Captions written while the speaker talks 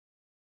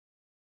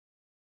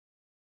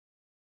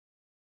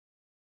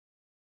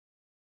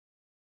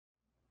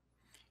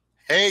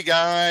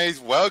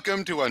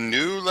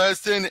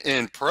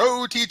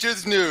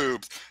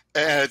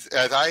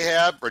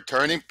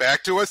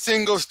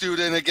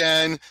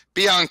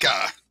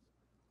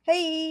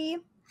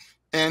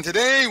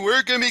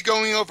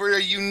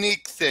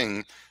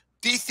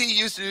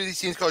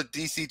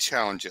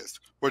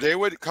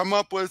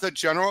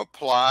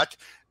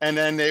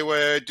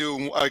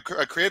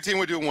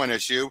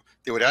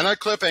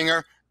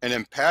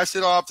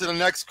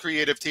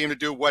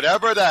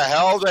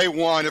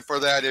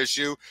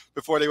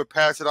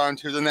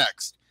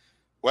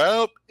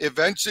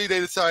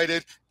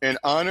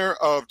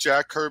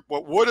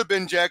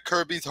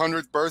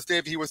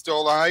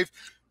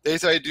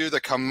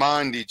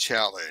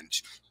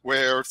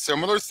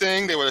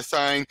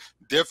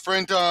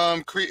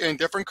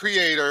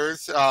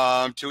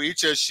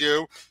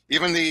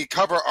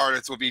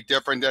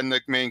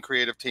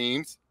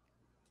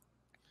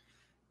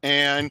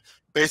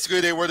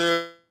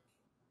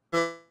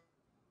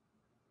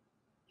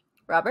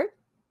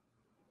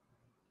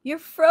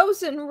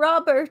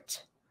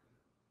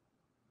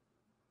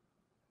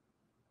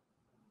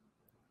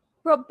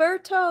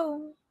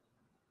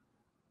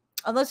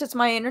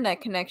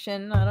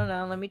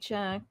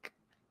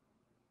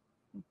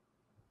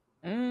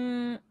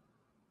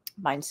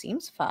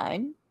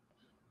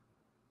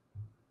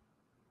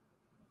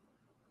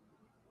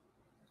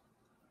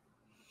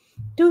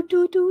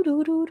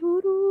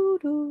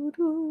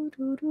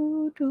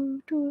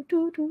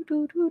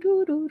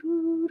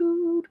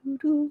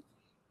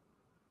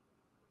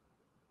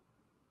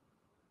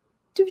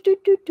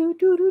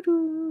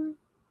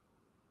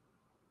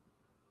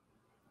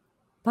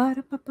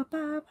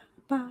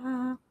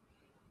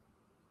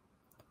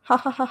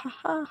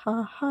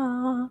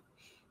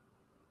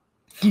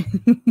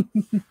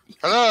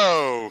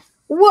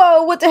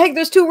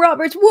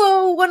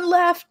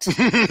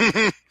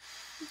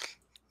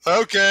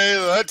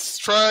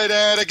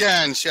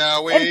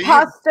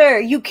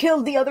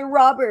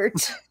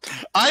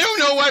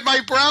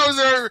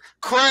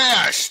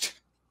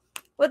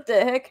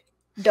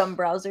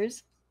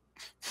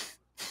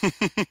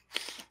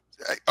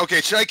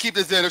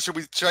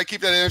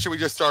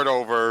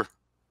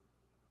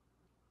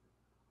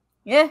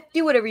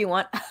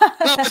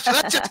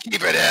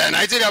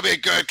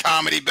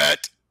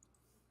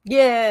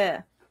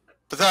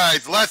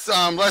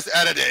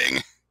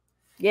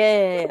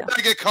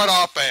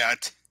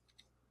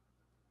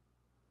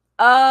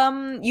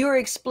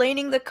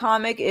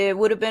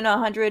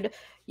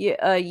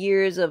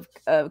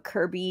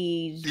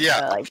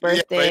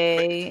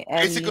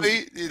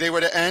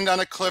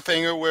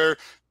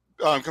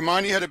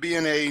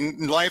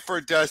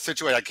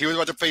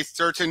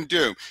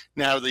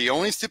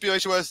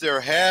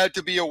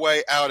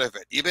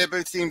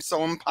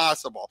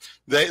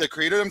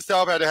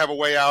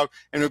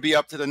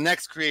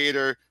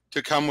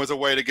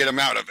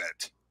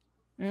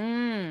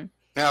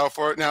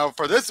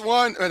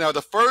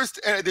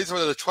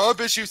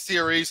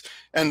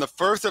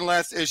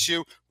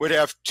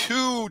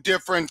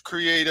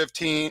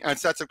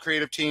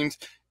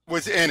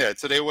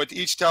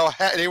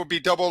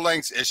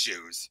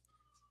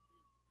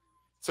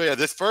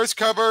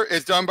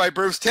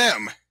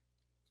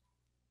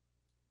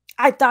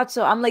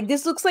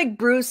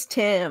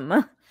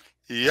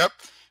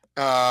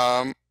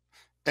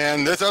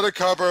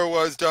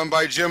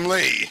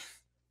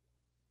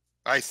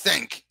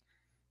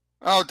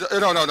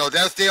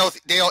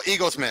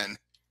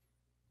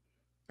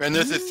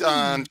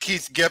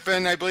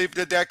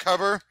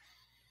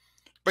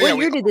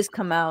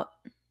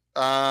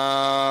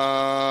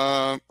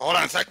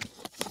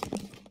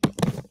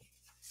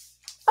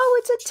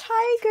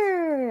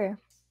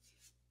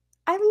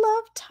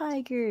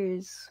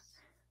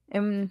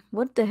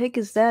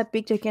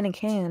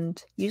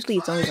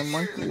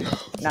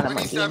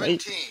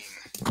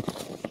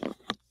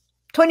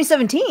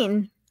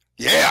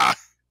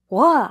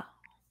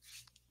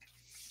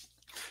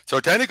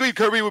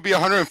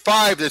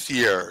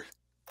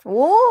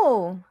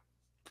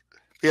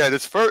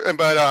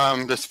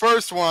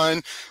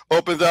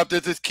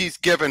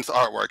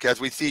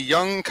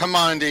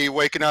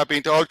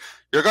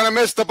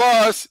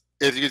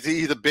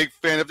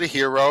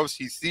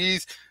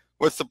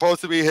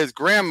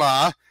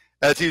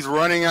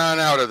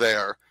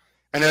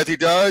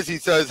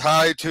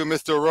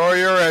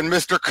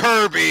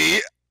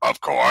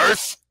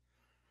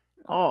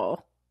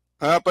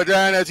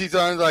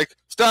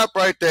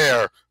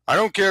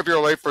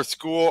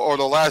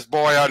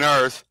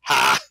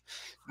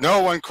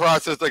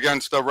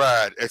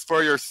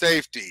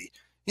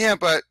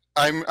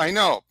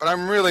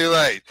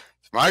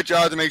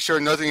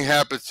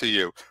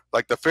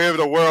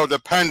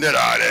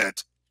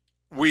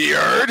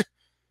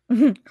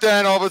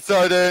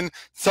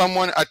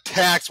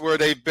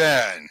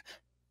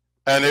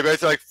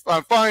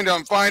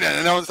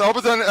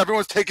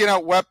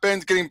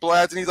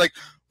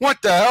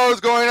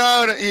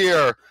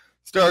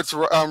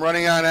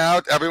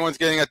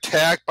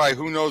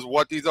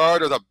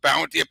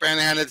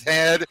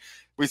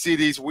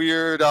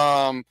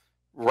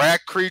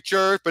rat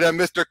creatures, but then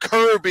Mr.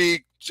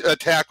 Kirby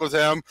tackles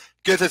him,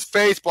 gets his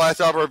face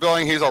blasted off,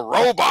 revealing he's a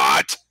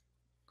robot.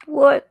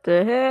 What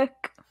the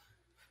heck?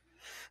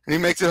 And he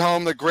makes it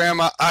home to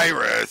Grandma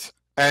Iris.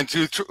 And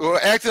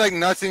acting like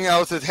nothing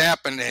else is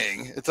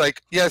happening. It's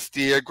like, yes,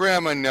 dear,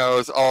 Grandma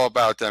knows all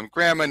about them.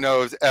 Grandma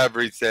knows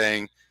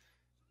everything.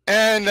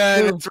 And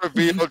then it's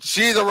revealed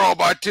she's a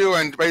robot too,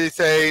 and basically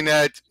saying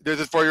that this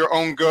is for your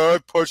own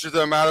good, pushes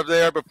them out of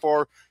there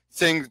before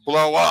things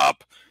blow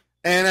up.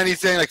 And then he's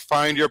saying, like,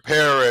 find your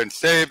parents,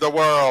 save the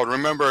world.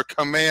 Remember,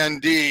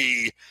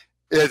 Kamandi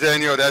is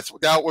in,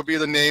 that would be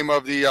the name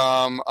of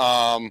the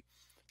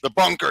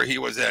bunker he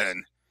was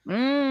in.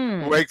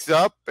 Wakes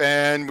up,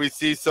 and we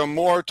see some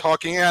more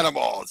talking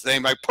animals. They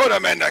like, put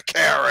him in the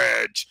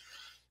carriage.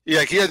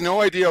 Yeah, he has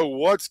no idea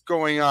what's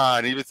going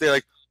on. He would say,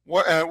 like,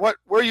 where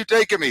are you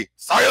taking me?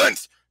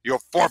 Silence! You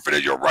have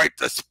forfeited your right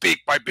to speak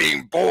by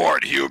being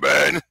bored,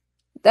 human.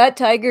 That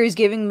tiger is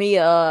giving me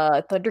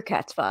a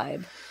Thundercats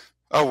vibe.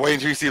 Oh, wait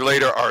until you see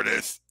later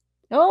artists.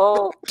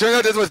 Oh. Turns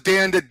out this was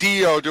Dan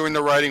Didio doing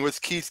the writing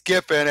with Keith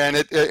Giffen, and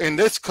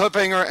this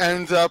cliffhanger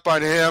ends up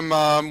on him,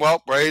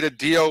 ready to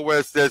deal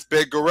with this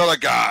big gorilla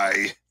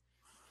guy.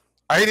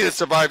 I need to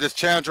survive this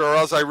challenge, or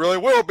else I really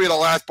will be the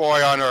last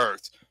boy on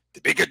Earth.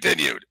 To be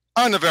continued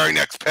on the very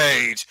next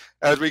page,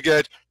 as we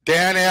get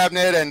Dan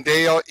Abnett and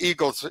Dale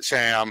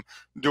Eaglesham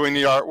doing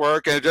the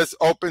artwork, and it just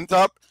opens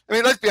up. I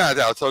mean, let's be honest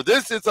out. So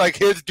this is like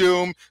his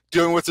doom,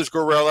 dealing with this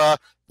gorilla.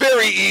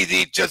 Very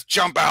easy, just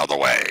jump out of the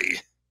way.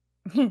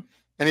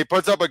 And he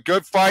puts up a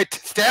good fight,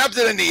 stabs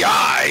it in the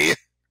eye.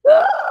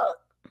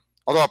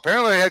 Although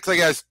apparently it actually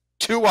has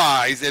two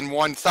eyes in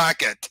one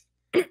socket.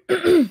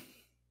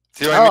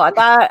 See what I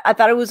mean? I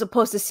thought it was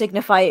supposed to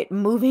signify it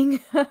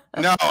moving.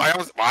 No,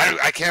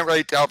 I can't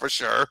really tell for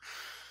sure.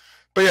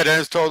 But yeah,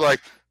 then it's told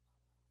like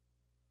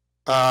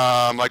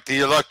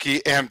the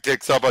lucky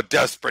antics of a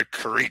desperate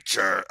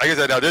creature. Like I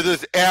said, now this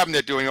is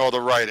Abnett doing all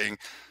the writing.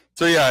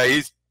 So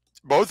yeah,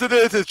 most of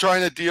this is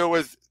trying to deal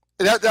with.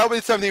 That'll be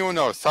something you will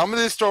know. Some of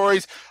the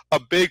stories, a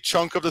big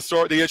chunk of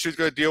the issue is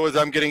going to deal with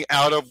them getting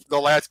out of the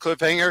last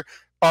cliffhanger.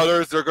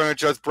 Others, they're going to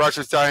just brush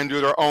aside and do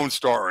their own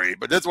story.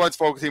 But this one's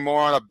focusing more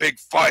on a big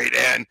fight,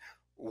 and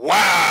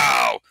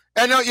wow!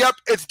 And yep,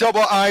 it's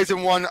double eyes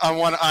on one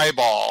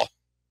eyeball.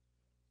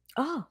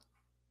 Oh.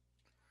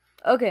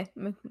 Okay,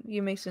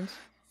 you make sense.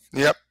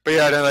 Yep, but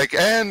yeah, then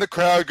and the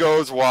crowd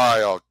goes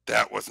wild.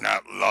 That was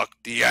not luck.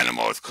 The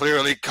animal is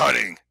clearly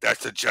cutting.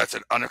 That suggests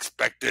an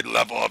unexpected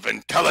level of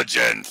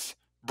intelligence.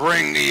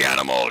 Bring the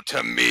animal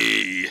to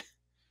me.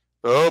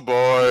 Oh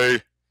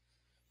boy.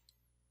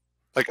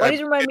 Why does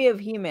it remind me of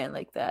He-Man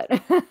like that?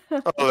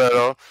 A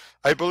little.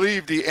 I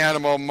believe the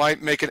animal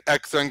might make an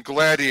excellent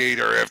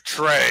gladiator if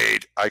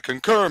trade. I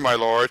concur, my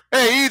lord.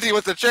 Hey, easy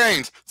with the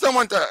chains.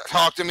 Someone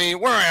talk to me.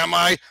 Where am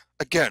I?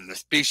 Again, the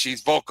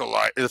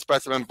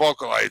specimen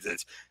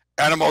vocalizes.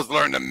 Animals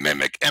learn to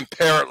mimic and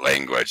parrot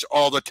language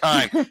all the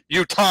time.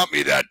 You taught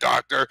me that,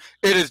 doctor.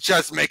 It is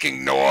just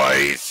making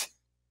noise.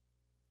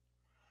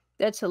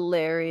 That's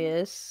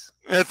hilarious.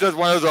 It's just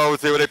one of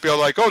those where they feel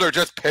like, oh,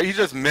 he's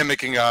just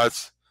mimicking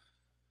us.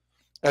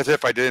 As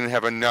if I didn't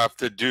have enough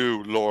to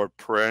do, Lord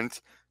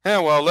Prince.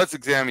 Well, let's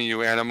examine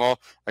you, animal.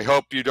 I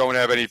hope you don't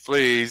have any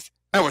fleas.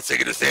 I was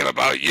thinking the same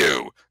about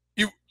you.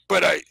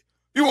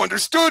 You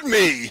understood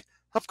me.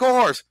 Of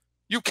course.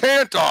 You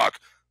can't talk.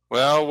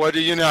 Well, what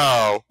do you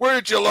know? Where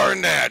did you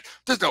learn that?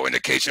 There's no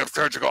indication of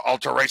surgical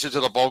alterations to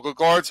the vocal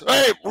cords.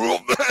 Hey, rule.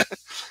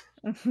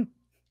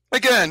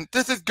 Again,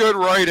 this is good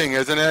writing,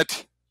 isn't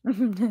it?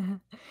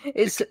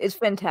 It's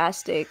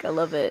fantastic. I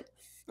love it.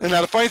 And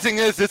now the funny thing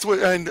is, the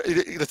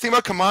thing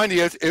about Kamandi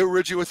is, it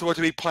originally was supposed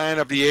to be Planet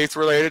of the Apes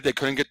related. They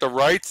couldn't get the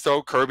rights,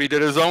 so Kirby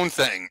did his own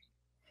thing.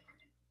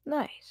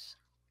 Nice.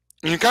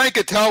 And you kind of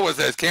could tell with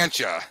this, can't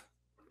you?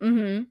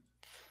 Mm-hmm.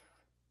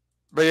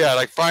 But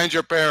yeah, find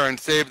your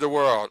parents, save the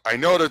world. I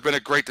know there's been a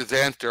great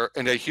disaster,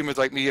 and that humans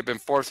like me have been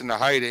forced into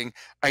hiding.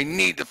 I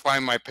need to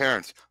find my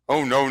parents.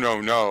 Oh, no,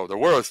 no, no. The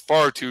world is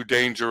far too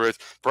dangerous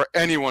for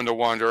anyone to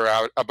wander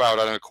about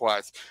on a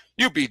quest.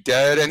 You'd be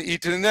dead and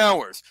eaten in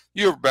hours.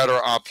 You're better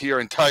off here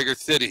in Tiger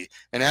City.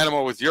 An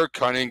animal with your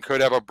cunning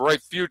could have a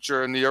bright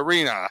future in the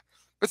arena.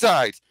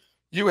 Besides,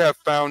 you have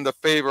found the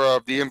favor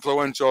of the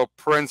influential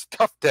Prince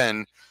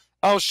Tufton.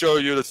 I'll show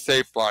you the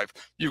safe life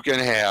you can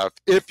have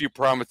if you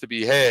promise to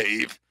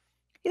behave.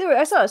 Either way,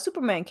 I saw a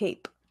Superman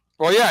cape.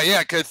 Well,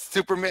 yeah, because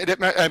Superman,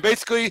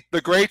 basically,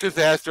 the great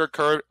disaster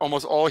occurred.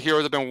 Almost all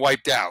heroes have been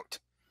wiped out.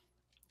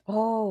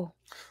 Oh.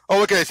 Oh,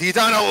 look at this. He's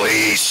on a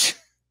leash.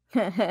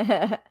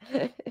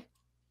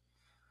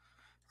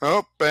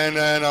 Oh, and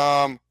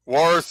then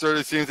war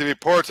certainly seems to be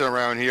important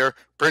around here.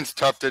 Prince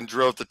Tufton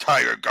drills the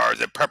Tiger Guards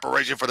in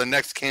preparation for the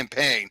next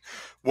campaign.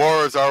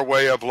 War is our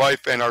way of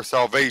life and our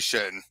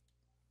salvation.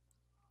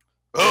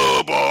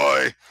 Oh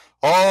boy!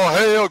 All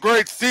hail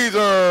great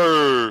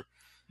Caesar!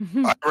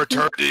 I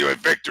return to you in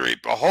victory.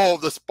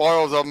 Behold the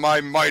spoils of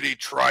my mighty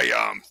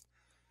triumph.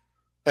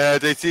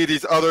 And they see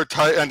these other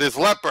and his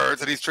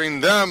leopards, and he's treating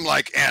them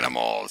like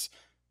animals.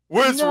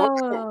 With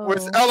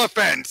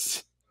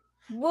elephants.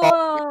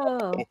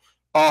 Whoa!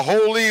 A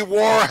holy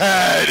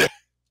warhead!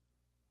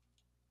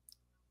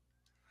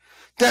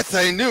 That's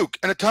a nuke,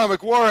 an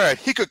atomic warhead.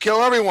 He could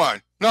kill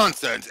everyone.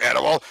 Nonsense,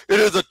 animal. It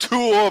is a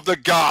tool of the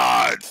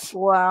gods.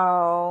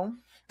 Wow.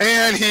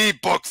 And he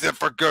books it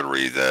for good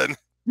reason.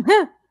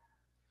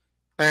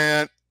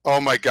 And,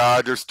 oh my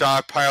god, they're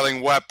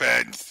stockpiling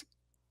weapons.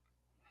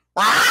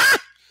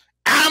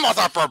 Animals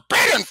are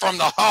forbidden from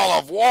the Hall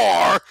of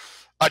War.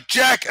 A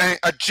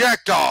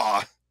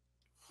jackdaw.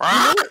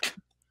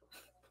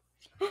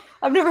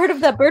 I've never heard of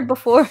that bird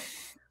before.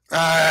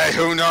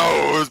 Who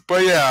knows?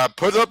 But yeah,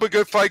 put up a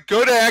good fight,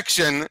 good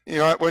action. You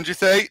know what? What'd you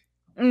say?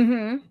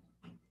 Mm-hmm.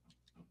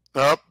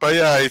 Oh, but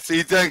yeah,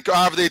 he then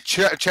obviously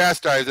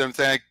chastised him,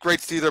 saying,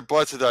 "Great Caesar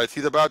blesses us.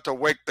 He's about to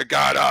wake the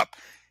god up."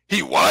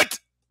 He what?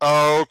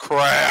 Oh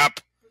crap!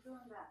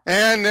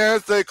 And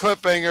there's the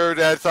cliffhanger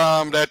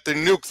that the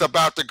nuke's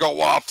about to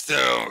go off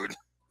soon.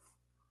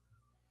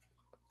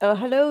 Oh,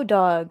 hello,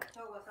 dog.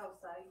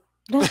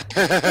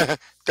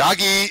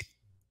 Doggy.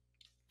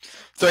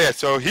 So yeah,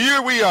 so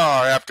here we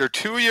are after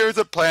 2 years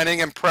of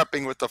planning and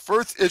prepping with the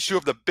first issue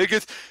of the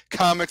biggest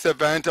comics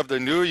event of the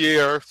new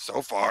year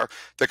so far,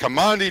 the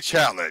Kamandi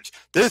Challenge.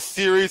 This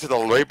series is a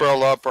labor of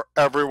love for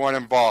everyone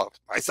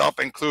involved, myself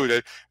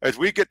included, as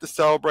we get to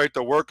celebrate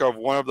the work of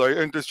one of the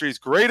industry's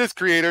greatest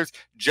creators,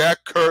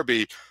 Jack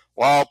Kirby,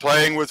 while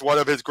playing with one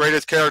of his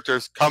greatest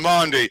characters,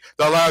 Kamandi,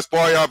 the last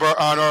boy ever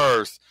on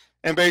Earth.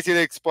 And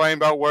basically explain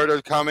about where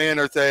to come in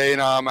or saying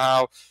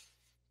how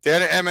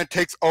Dan Emmett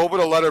takes over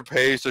the letter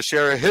page to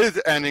share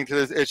his ending to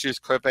this issue's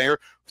cliffhanger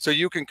so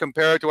you can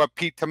compare it to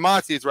Pete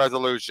Tomasi's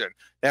resolution.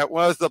 That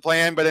was the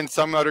plan, but then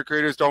some other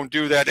creators don't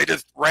do that. They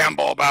just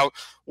ramble about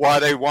why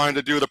they wanted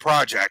to do the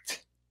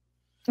project.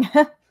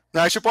 Now,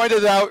 I should point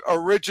this out,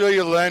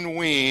 originally Len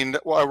Wein,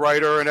 a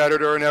writer and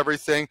editor and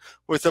everything,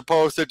 was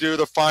supposed to do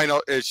the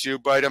final issue,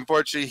 but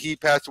unfortunately he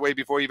passed away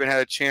before he even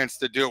had a chance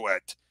to do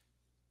it.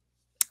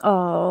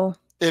 Oh.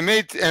 It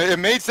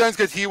made sense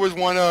because he was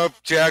one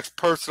of Jack's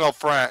personal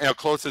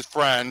closest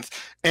friends,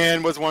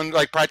 and was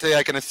practically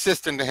like an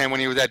assistant to him when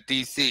he was at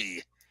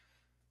DC.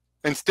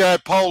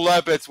 Instead, Paul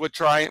Levitz would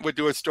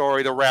do a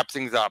story to wrap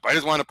things up. I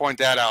just want to point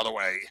that out of the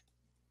way.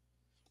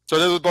 So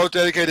this was both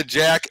dedicated to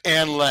Jack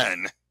and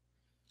Len.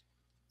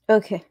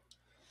 Okay.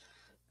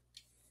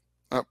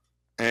 Oh,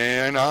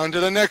 and on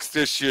to the next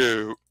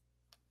issue.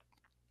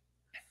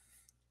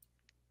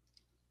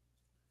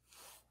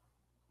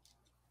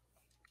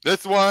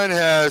 This one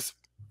has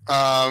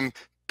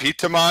Pete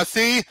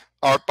Tomasi,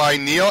 art by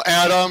Neal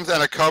Adams,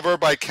 and a cover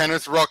by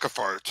Kenneth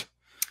Rocafort.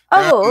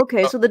 Oh,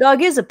 okay. So the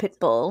dog is a pit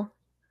bull.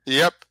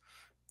 Yep.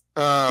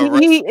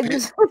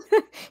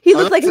 He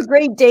looked like a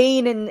Great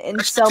Dane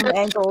in some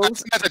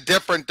angles. That's a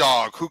different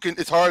dog.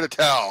 It's hard to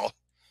tell.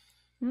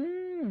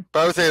 But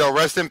I would say, though,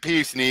 rest in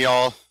peace,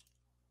 Neal.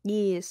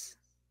 Yes.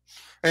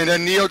 And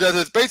then Neal does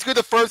this. Basically,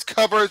 the first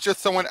cover is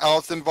just someone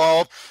else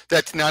involved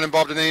that's not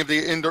involved in any of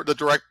the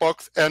direct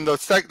books. And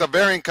the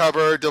variant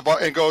cover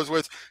goes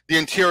with the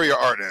interior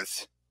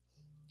artist.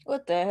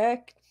 What the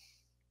heck?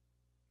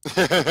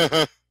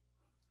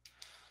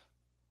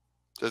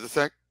 Just a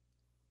sec.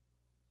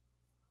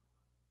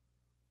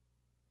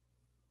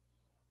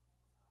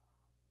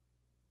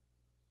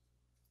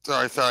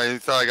 Sorry,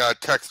 I got a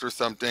text or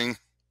something.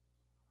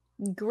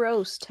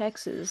 Gross,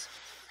 Texas.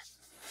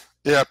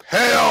 Yep.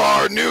 Hail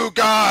our new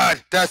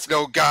god! That's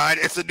no god.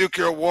 It's a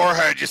nuclear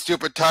warhead, you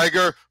stupid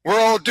tiger. We're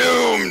all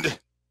doomed!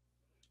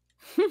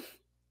 And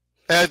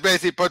it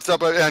basically puts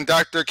up and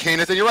Dr.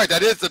 Canis, and you're right,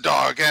 that is the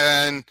dog,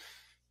 and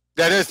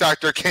that is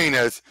Dr.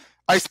 Canis.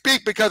 I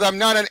speak because I'm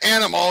not an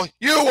animal.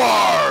 You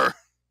are!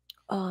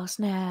 Oh,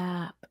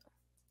 snap.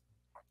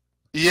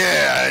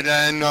 Yeah, and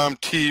then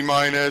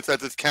T-minus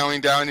as it's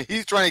counting down, and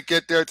he's trying to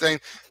get there saying,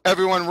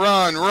 everyone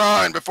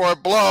run before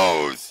it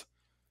blows.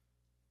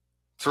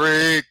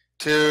 3,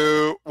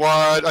 2,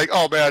 1. Like,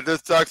 oh man,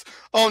 this sucks.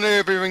 I'll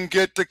never even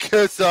get to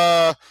kiss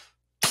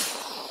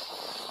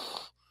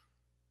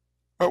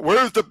But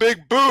where's the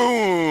big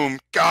boom?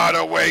 God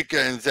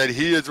awakens, and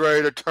he is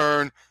ready to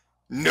turn.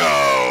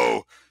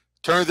 No.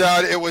 Turns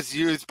out it was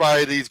used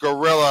by these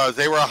gorillas.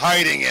 They were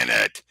hiding in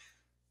it.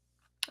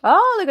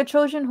 Oh, like a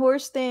Trojan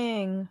horse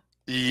thing.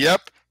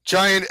 Yep.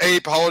 Giant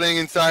ape holding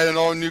inside an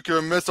old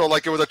nuclear missile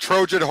like it was a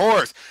Trojan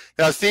horse.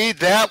 Now, see,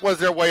 that was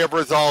their way of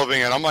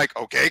resolving it. I'm like,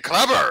 okay,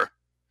 clever.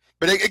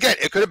 But again,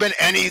 it could have been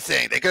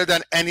anything. They could have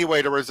done any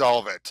way to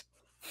resolve it.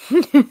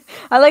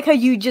 I like how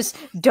you just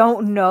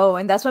don't know,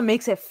 and that's what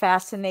makes it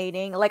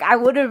fascinating. Like, I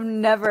would have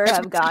never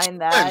have gotten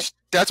that.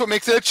 That's what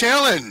makes it a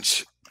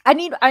challenge. I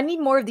need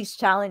more of these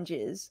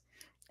challenges.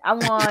 I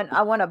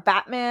want a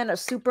Batman, a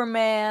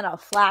Superman, a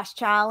Flash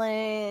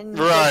challenge.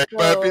 Right,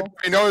 but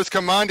you notice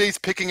Kamandi's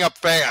picking up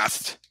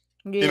fast.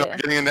 Yeah. You know,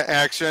 getting into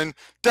action.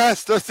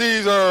 That's the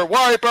Caesar!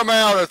 Wipe him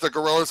out as the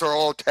gorillas are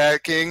all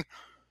attacking.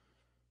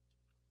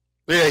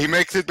 Yeah, he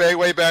makes his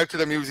way back to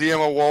the Museum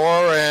of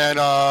War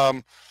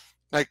and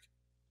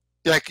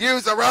like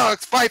use the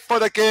relics, fight for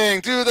the king,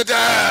 do the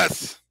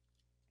death.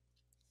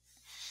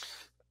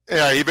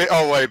 Yeah,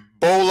 a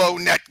bolo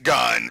net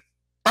gun.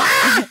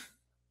 Ah!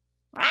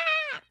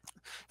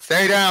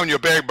 Stay down, you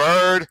big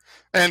bird.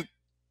 And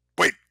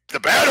wait, the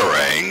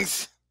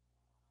batarangs?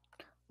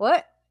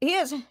 What? He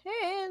has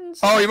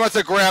hands. Oh, he must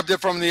have grabbed it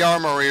from the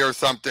armory or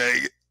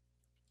something.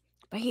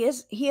 But he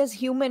has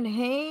human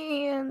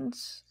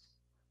hands.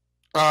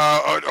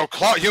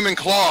 Human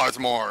claws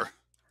more.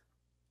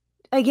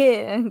 I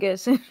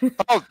guess.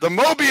 Oh, the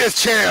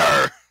Mobius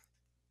chair.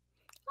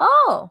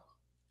 Oh.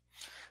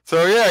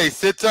 So yeah, he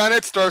sits on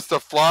it, starts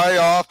to fly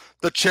off.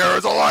 The chair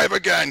is alive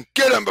again.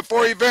 Get him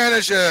before he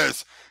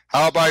vanishes.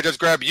 How about I just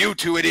grab you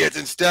two idiots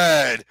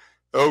instead?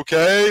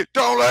 Okay,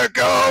 don't let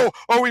go,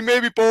 or we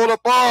may be pulled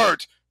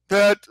apart.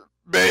 That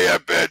may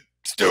have been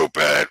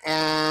stupid.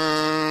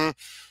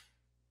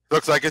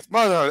 Looks like it's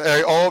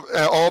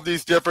all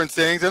these different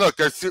things. And look,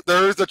 there's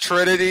the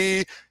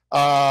Trinity,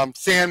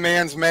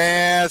 Sandman's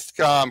Mask,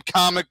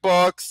 comic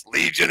books,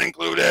 Legion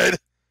included.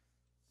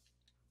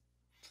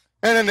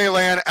 And then they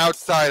land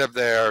outside of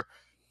there.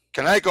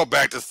 Can I go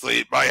back to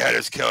sleep? My head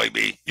is killing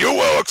me. You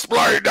will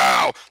explode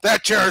now.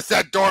 That chair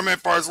sat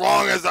dormant for as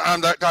long as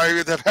the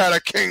Tigers have had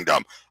a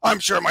kingdom. I'm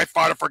sure my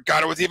father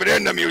forgot it was even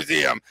in the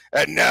museum.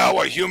 And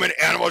now a human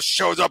animal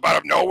shows up out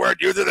of nowhere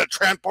and uses it to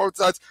transport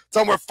us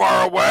somewhere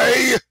far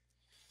away.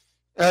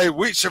 Hey,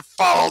 we should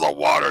follow the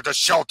water to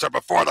shelter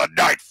before the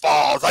night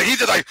falls. Like, he's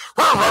just like...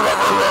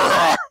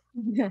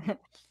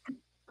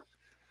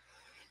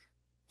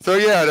 So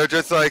yeah, they're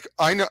just like,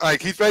 I know,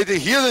 like he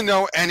doesn't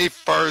know any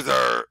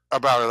further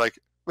about it. Like,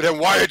 then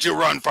why did you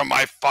run from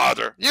my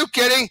father? You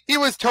kidding? He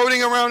was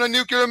toting around a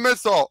nuclear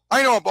missile.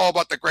 I know all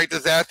about the Great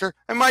Disaster,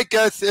 and my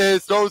guess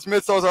is those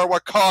missiles are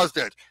what caused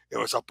it. It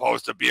was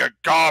supposed to be a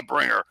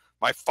god-bringer.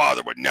 My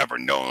father would never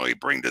knowingly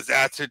bring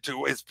disaster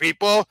to his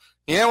people.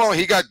 Yeah, well,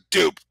 he got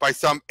duped by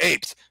some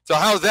apes. So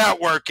how's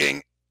that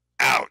working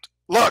out?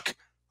 Look,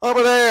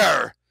 over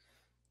there.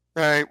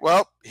 All right,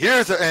 well,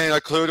 here's a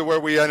clue to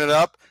where we ended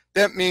up.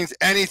 That means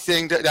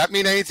anything. That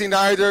mean anything to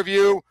either of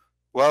you?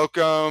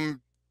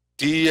 Welcome,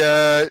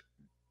 I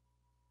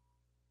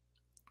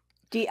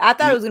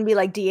thought it was gonna be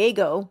like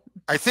Diego.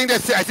 I think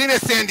that's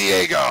San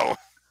Diego.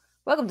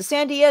 Welcome to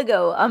San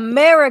Diego,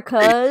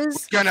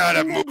 America's. We're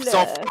gonna move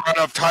so far out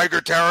of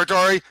Tiger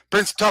territory,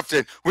 Prince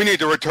Tufton. We need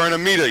to return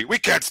immediately. We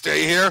can't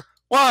stay here.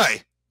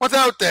 Why? What's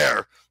out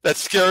there? That's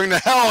scaring the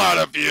hell out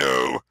of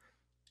you.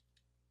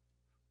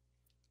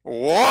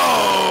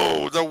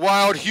 Whoa! The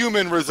Wild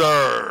Human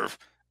Reserve.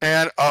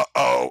 And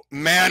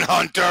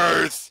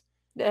manhunters.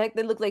 The heck,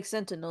 they look like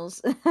sentinels.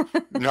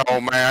 No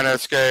man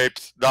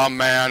escapes. The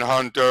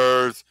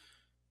manhunters.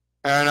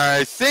 And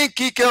I think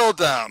he killed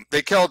them.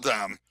 They killed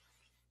them.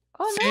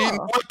 Oh, Seen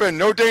no. weapon,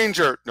 no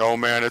danger. No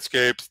man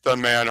escapes. The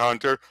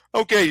manhunter.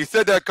 Okay, you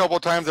said that a couple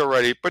times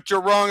already, but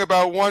you're wrong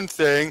about one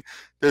thing.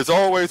 There's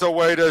always a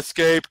way to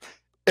escape.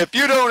 If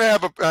you don't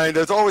have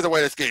there's always a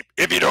way to escape.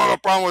 If you don't have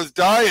a problem with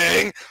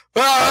dying,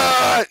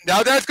 now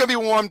that's going to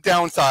be one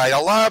downside. A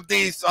lot of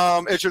these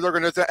issues are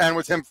going to end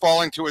with him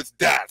falling to his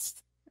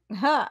death.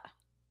 Huh.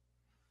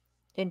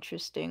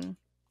 Interesting.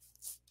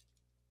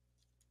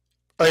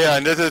 Oh yeah,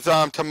 and this is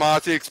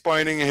Tomasi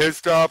explaining his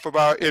stuff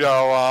about, Dan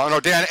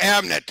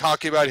Abnett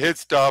talking about his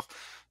stuff,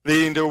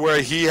 leading to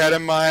where he had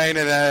in mind,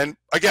 and then,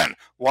 again,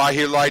 why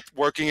he liked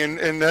working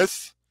in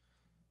this.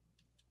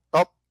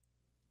 Oh,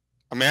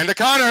 Amanda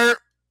Connor.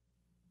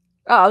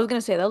 Oh, I was gonna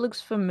say, that looks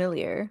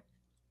familiar.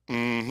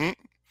 Mm-hmm.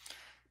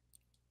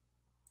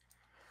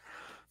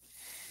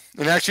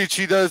 And actually,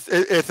 she does,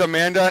 it's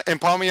Amanda and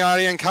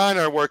Palmiotti and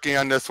Connor working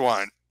on this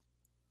one.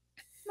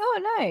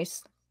 Oh,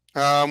 nice.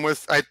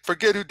 I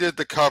forget who did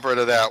the cover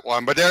to that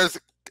one, but there's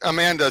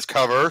Amanda's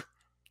cover.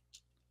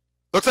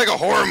 Looks like a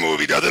horror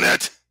movie, doesn't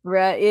it?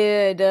 Right,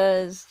 yeah, it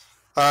does.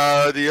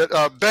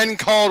 Ben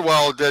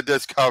Caldwell did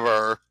this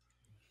cover.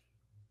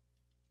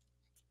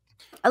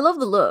 I love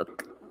the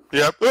look.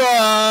 Yep.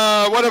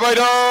 What have I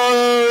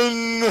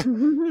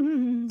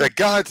done? The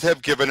gods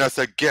have given us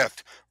a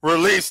gift.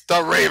 Release the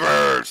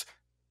Reavers.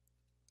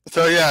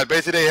 So yeah,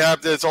 basically they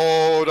have this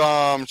old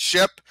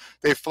ship.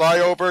 They fly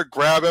over,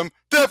 grab him.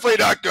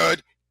 Definitely not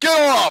good. Get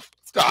off.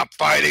 Stop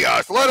fighting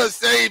us. Let us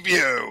save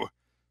you.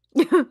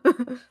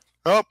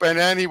 Oh, and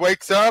then he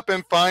wakes up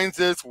and finds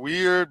this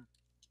weird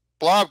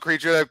blob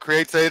creature that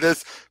creates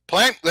this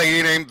plant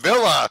lady named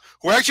Villa,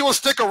 who actually will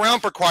stick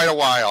around for quite a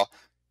while.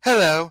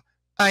 Hello,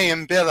 I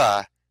am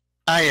Villa.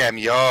 I am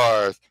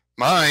yours.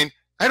 Mine?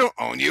 I don't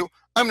own you.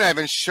 I'm not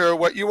even sure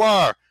what you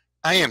are.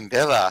 I am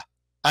Villa.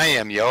 I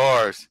am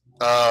yours.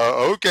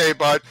 Okay,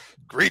 bud.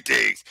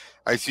 Greetings.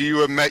 I see you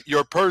have met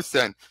your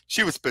person.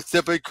 She was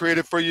specifically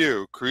created for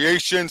you.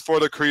 Creations for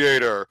the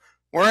creator.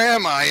 Where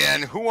am I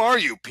and who are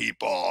you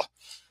people?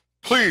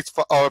 Please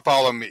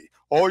follow me.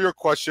 All your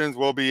questions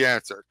will be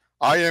answered.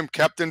 I am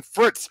Captain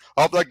Fritz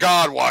of the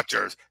God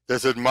Watchers.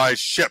 This is my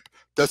ship.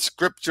 The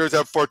scriptures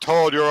have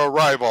foretold your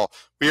arrival.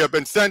 We have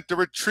been sent to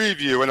retrieve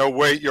you and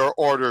await your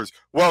orders.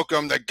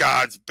 Welcome the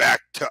gods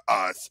back to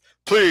us.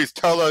 Please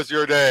tell us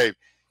your name.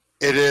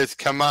 It is,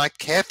 come on,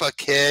 careful,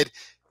 kid.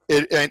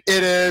 It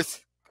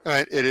is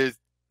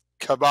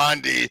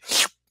Kamandi.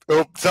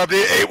 Oh,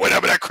 somebody ate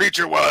whatever that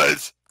creature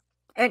was.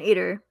 An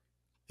eater.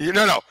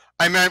 No.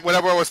 I meant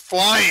whatever was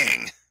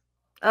flying.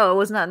 Oh, it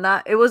was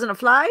not. It wasn't a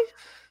fly?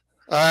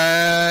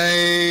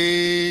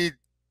 I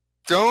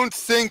don't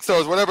think so.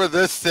 It's whatever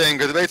this thing,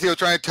 because basically it was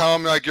trying to tell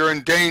him, like, you're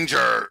in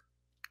danger.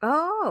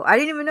 Oh, I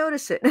didn't even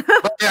notice it.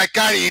 But yeah, I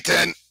got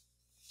eaten.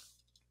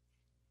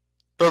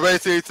 But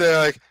basically it's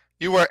like,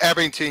 you are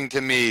everything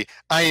to me.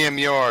 I am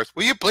yours.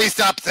 Will you please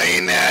stop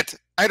saying that?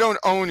 I don't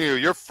own you.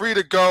 You're free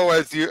to go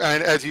as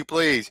you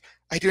please.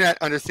 I do not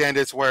understand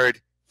this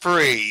word,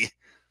 free.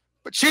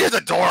 But she is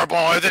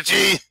adorable, isn't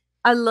she?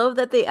 I love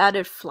that they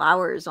added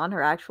flowers on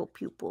her actual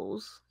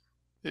pupils.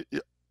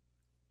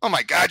 Oh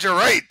my God, you're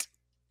right.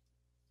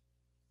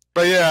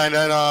 But yeah, and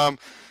then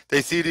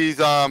they see these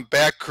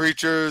bat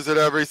creatures and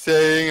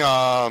everything.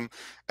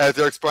 As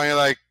they're explaining,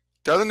 like,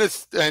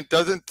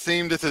 doesn't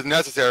seem this is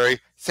necessary.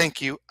 Thank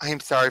you. I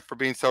am sorry for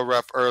being so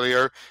rough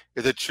earlier.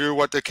 Is it true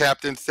what the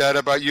captain said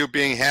about you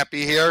being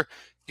happy here?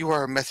 You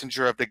are a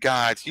messenger of the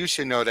gods. You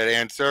should know that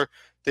answer.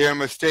 They are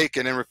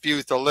mistaken and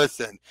refuse to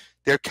listen.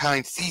 Their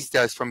kind seized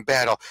us from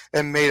battle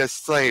and made us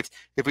slaves.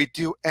 If we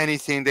do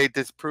anything they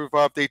disapprove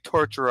of, they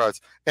torture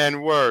us,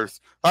 and worse.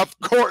 Of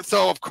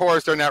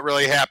course they're not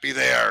really happy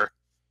there.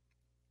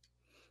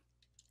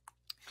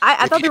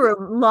 I thought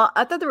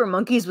there were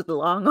monkeys with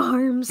long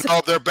arms.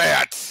 Oh, they're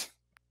bats.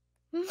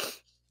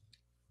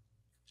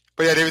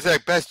 But yeah, they was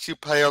like, best you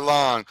play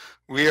along.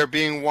 We are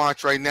being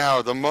watched right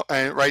now,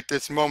 right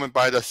this moment,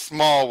 by the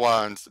small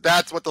ones.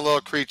 That's what the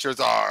little creatures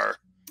are.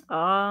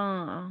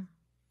 Oh.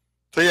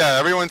 So yeah,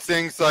 everyone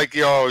thinks like,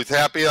 yo, he's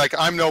happy. Like,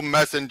 I'm no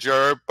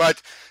messenger,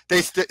 but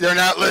they're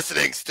not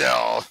listening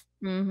still.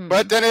 Mm-hmm.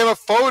 But then they have a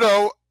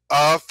photo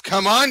of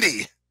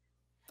Kamandi.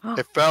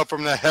 It fell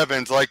from the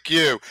heavens like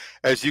you.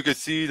 As you can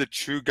see, the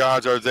true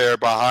gods are there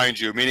behind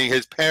you, meaning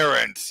his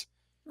parents.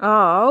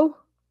 Oh.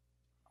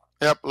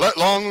 Yep,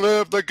 long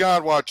live the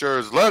God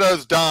Watchers. Let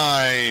us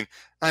dine.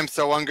 I'm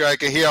so hungry I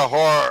can hear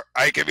horror.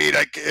 I can eat.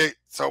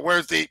 So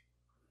where's the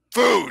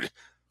food?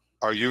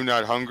 Are you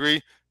not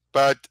hungry?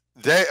 But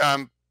they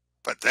are,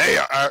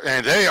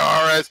 and they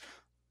are as.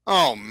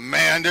 Oh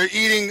man, they're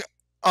eating.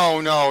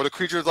 Oh no, the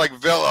creature's like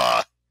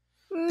Villa.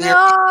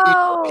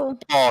 No.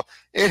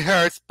 It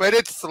hurts, but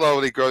it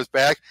slowly grows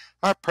back.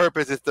 Our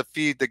purpose is to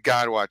feed the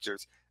God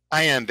Watchers.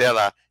 I am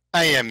Villa.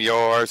 I am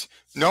yours.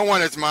 No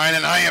one is mine,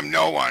 and I am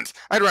no one's.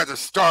 I'd rather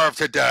starve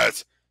to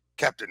death.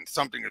 Captain,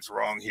 something is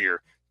wrong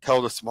here.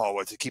 Tell the small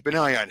ones to keep an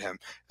eye on him.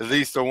 At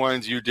least the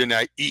ones you did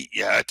not eat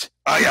yet.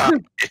 Aye.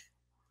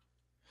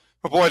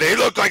 Oh boy, they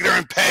look like they're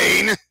in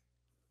pain.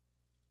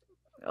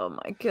 Oh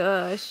my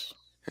gosh.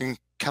 And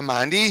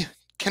Kamandi,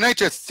 can I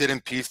just sit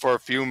in peace for a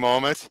few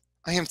moments?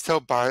 I am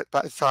so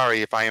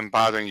sorry if I am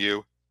bothering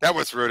you. That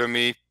was rude of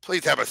me.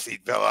 Please have a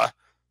seat, Villa.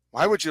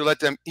 Why would you let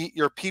them eat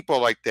your people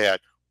like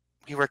that?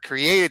 We were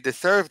created to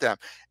serve them,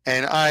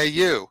 and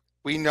you.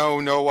 We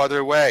know no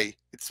other way.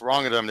 It's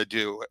wrong of them to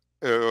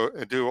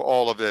do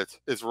all of this.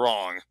 It's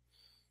wrong.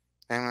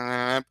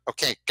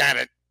 Okay, got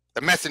it.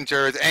 The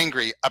messenger is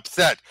angry,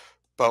 upset.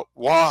 But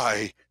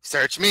why?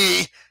 Search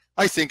me.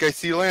 I think I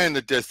see land in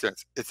the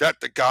distance. Is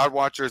that the God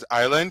Watcher's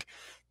island?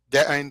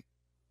 That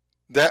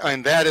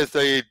is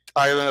the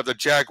island of the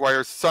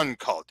Jaguar Sun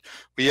cult.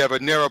 We have a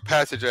narrow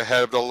passage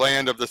ahead of the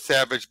land of the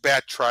savage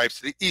bat tribes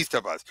to the east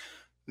of us.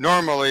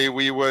 Normally,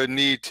 we would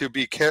need to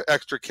be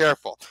extra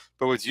careful,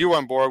 but with you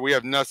on board, we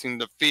have nothing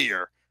to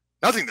fear.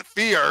 Nothing to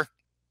fear?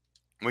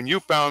 When you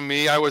found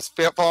me, I was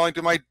falling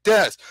to my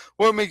death.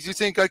 What makes you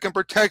think I can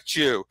protect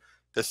you?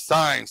 The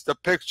signs, the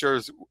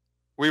pictures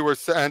we were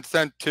sent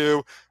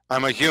to.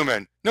 I'm a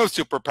human. No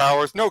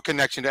superpowers, no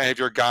connection to any of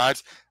your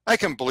gods. I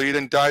can bleed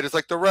and die just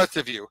like the rest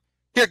of you.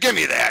 Here, give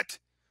me that.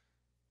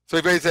 So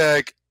he basically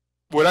like,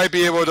 would I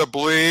be able to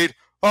bleed?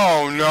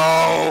 Oh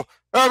no!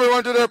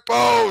 Everyone to their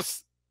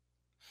posts!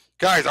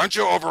 Guys, aren't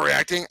you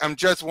overreacting? I'm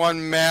just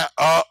one man.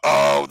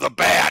 Uh-oh, the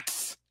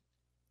bats!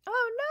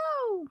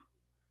 Oh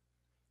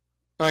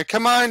no! Like,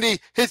 Kamandi,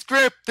 his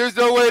grip, there's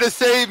no way to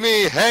save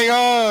me. Hang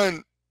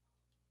on!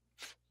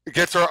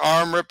 Gets her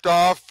arm ripped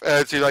off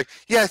as she's like,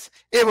 yes,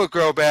 it will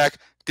grow back.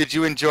 Did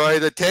you enjoy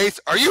the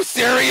taste? Are you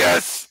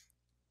serious?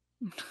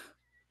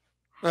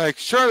 Like,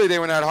 surely they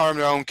would not harm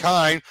their own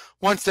kind.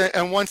 Once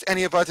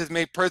any of us is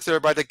made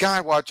prisoner by the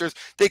God Watchers,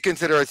 they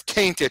consider us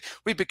tainted.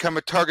 We become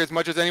a target as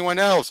much as anyone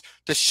else.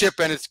 The ship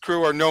and its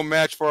crew are no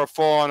match for a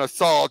full-on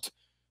assault.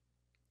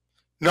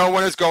 No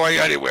one is going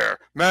anywhere.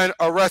 Men,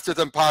 arrest this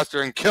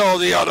imposter and kill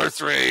the other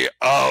three.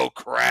 Oh,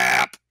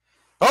 crap.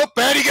 Oh,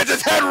 Betty gets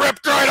his head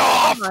ripped right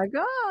off! my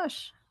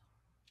gosh.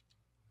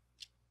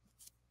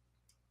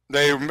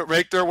 They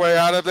make their way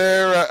out of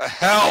there.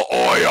 Hell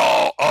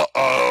oil.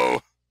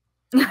 Uh-oh.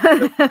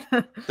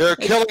 They're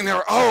killing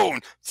their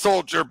own.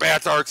 Soldier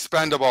bats are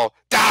expendable.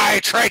 Die,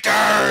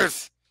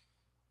 traitors!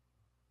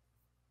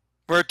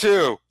 Where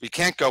to? We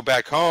can't go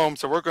back home,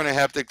 so we're going to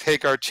have to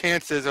take our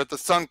chances at the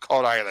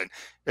Sun-Called Island.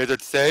 Is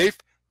it safe?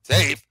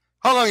 Safe?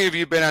 How long have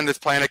you been on this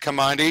planet,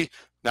 Kamandi?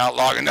 Not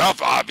long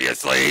enough,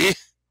 obviously.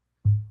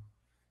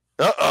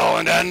 Uh-oh,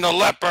 and then the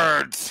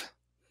leopards.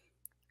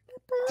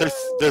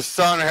 The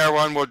sun hair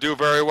one will do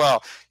very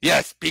well.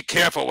 Yes, be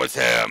careful with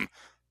him.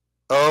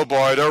 Oh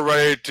boy, they're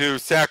ready to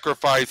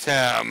sacrifice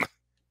him.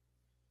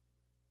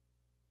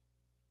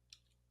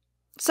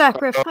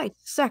 Sacrifice,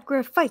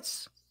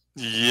 sacrifice.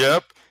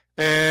 Yep.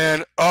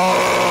 And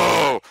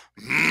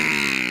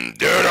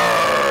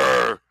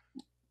dinner.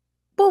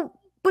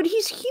 But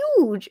he's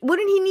huge.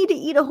 Wouldn't he need to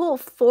eat a whole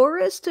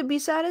forest to be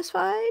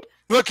satisfied?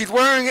 Look, he's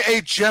wearing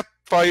a jet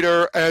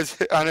fighter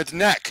on his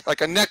neck, like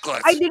a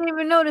necklace. I didn't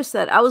even notice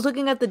that. I was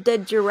looking at the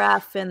dead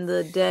giraffe and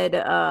the dead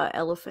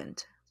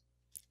elephant.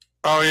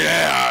 Oh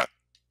yeah.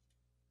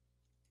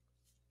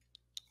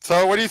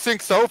 So what do you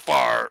think so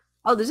far?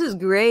 Oh, this is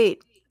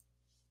great.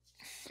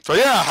 So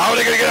yeah, how are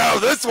they gonna get out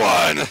of this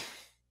one?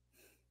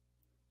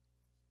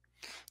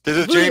 This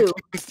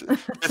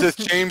is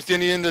James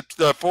Tynion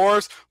the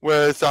Fourth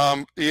with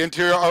the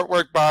interior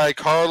artwork by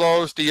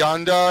Carlos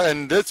Dionda,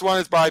 and this one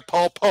is by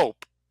Paul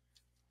Pope.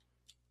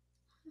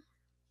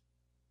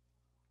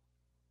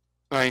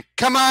 Like,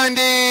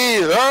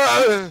 Kamandi!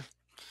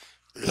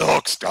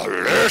 Looks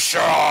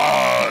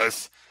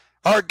delicious!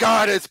 Our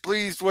God is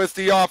pleased with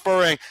the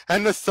offering,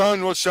 and the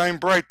sun will shine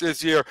bright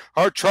this year.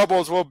 Our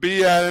troubles will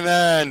be at an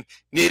end.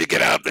 Need to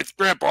get out of this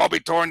sprint or I'll be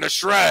torn to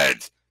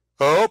shreds.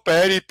 Hope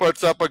Eddie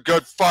puts up a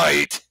good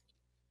fight.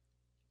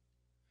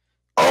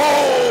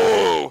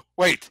 Oh!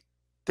 Wait,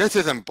 this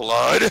isn't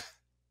blood.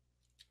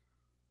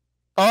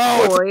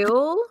 Oh,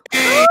 oil?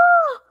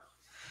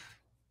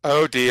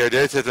 Oh dear,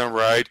 this isn't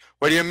right.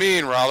 What do you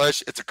mean,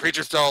 Relish? It's a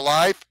creature still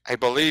alive? I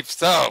believe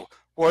so.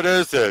 What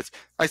is this?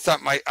 I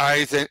thought my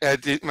eyes and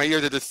my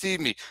ears had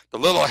deceived me. The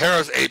little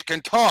hairless ape can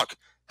talk.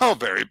 How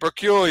very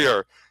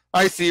peculiar.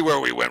 I see where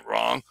we went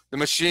wrong. The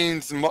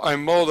machine's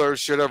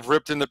molars should have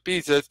ripped into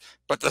pieces,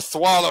 but the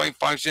swallowing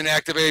function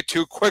activated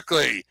too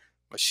quickly.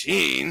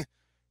 Machine?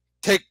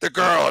 Take the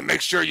girl and make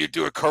sure you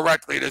do it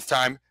correctly this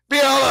time.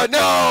 Viola,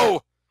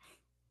 no!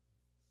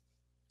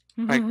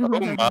 Like,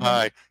 oh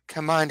my.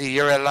 Kamandi,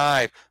 you're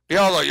alive.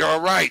 Viola, you're all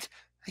right.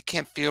 I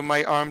can't feel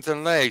my arms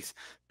and legs,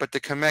 but the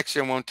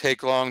connection won't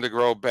take long to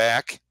grow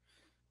back.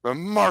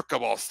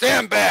 Remarkable.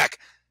 Stand back.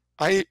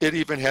 It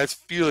even has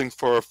feelings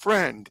for a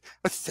friend,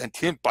 a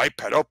sentient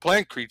bipedal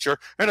plant creature,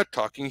 and a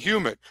talking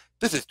human.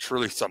 This is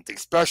truly something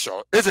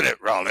special, isn't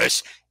it,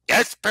 Relish?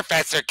 Yes,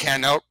 Professor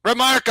Kennel.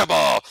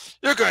 Remarkable.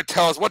 You're going to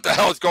tell us what the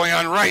hell is going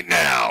on right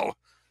now.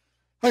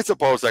 I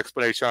suppose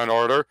explanation on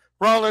order.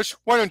 Relish,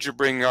 why don't you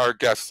bring our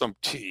guests some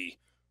tea?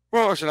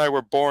 Relish and I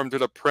were born to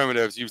the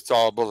primitives you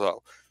saw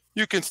below.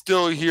 You can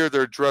still hear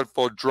their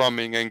dreadful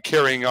drumming and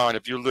carrying on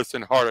if you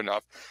listen hard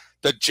enough.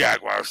 The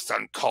Jaguar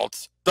Sun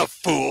cults, the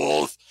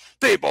fools.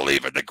 They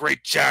believe in the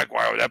great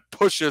Jaguar that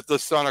pushes the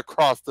sun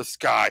across the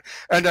sky,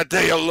 and that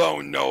they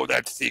alone know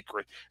that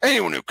secret.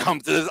 Anyone who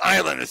comes to this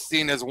island is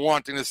seen as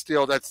wanting to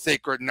steal that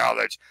sacred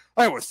knowledge.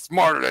 I was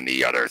smarter than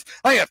the others.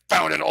 I have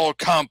found an old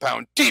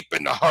compound deep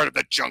in the heart of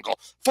the jungle,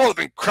 full of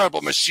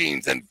incredible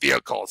machines and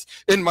vehicles.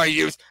 In my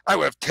youth, I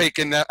would take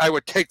them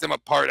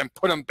apart and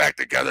put them back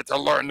together to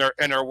learn their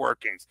inner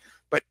workings.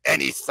 But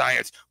any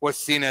science was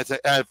seen as an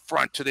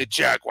affront to the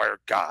Jaguar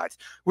gods.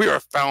 We were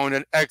found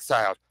and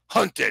exiled,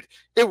 hunted.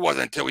 It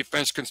wasn't until we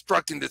finished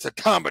constructing this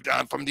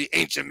automaton from the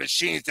ancient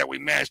machines that we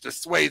managed to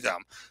sway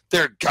them.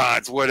 Their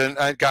gods wouldn't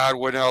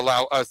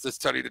allow us to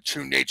study the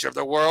true nature of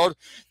the world.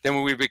 Then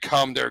when we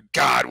become their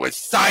god with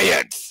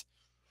science.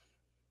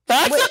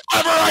 That's a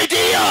clever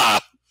idea!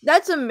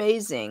 That's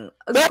amazing.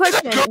 The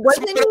question,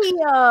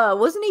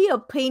 wasn't he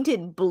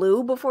painted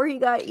blue before he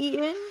got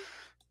eaten?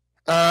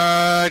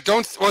 Well,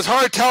 it's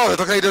hard to tell. It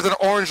looks like there's an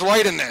orange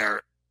light in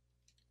there.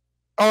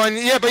 Oh, and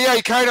yeah,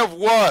 he kind of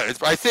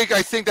was. I think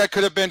there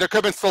could have been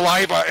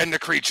saliva in the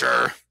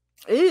creature.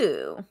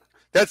 Ew.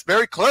 That's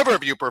very clever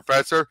of you,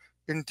 Professor.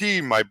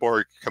 Indeed, my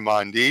boy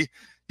Kamandi.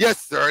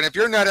 Yes, sir, and if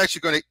you're not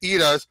actually going to eat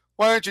us,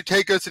 why don't you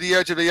take us to the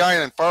edge of the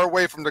island, far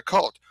away from the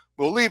cult?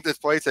 We'll leave this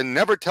place and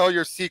never tell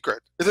your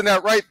secret. Isn't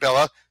that right,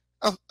 Bella?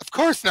 Oh, of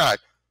course not.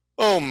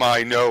 Oh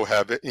my, no,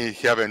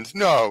 heavens,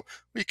 no.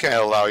 We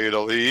can't allow you to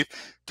leave.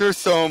 There's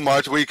so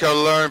much we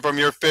can learn from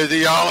your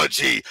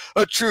physiology.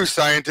 A true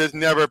scientist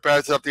never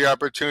passes up the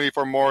opportunity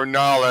for more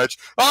knowledge.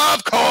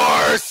 Of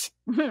course!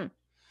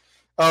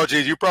 Oh,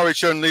 geez, you probably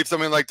shouldn't leave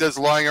something like this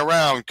lying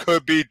around.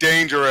 Could be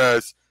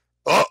dangerous.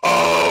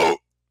 Uh-oh!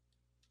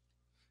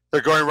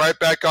 They're going right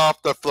back off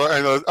up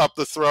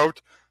the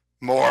throat.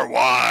 More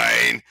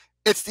wine.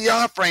 It's the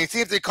offering.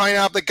 Seems to be coming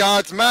out of the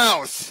god's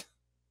mouth.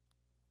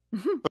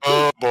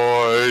 Oh,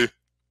 boy.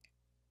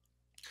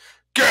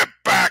 Get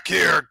back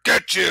here!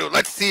 Get you!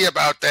 Let's see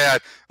about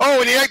that. Oh,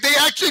 and they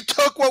actually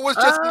took what was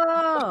just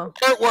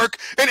artwork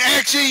and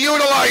actually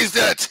utilized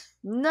it.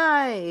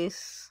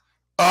 Nice.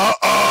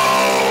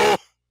 Uh-oh!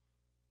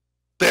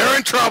 They're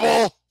in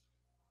trouble.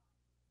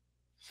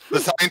 The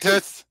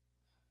scientists.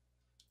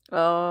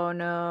 Oh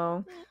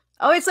no!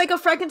 Oh, it's like a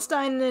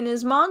Frankenstein and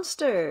his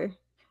monster.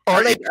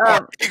 Or like,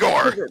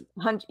 Igor.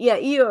 Yeah,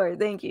 Igor.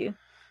 Thank you.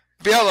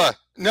 Bella,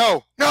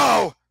 no.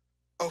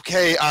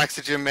 Okay,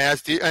 oxygen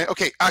mask.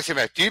 Oxygen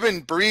mask. Do you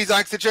even breathe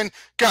oxygen?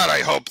 God,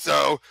 I hope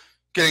so.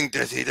 Getting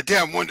dizzy. The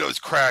damn window's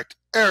cracked.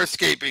 Air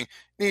escaping.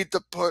 Need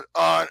to put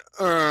on.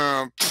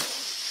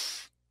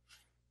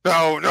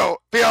 No, no,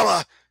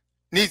 Viola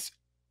needs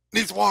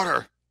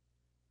water.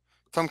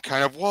 Some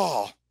kind of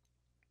wall.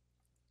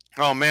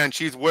 Oh man,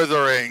 she's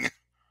withering.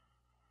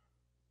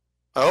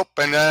 Oh,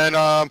 and then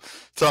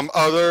some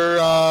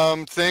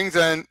other things,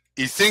 and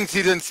he thinks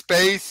he's in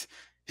space.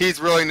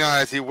 He's really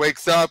nice. He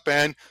wakes up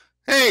and,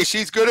 hey,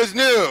 she's good as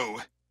new.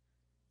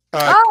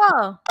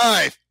 Oh!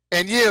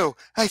 And you.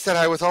 I said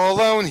I was all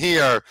alone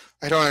here.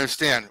 I don't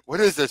understand. What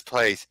is this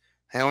place?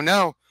 I don't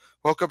know.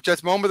 Woke up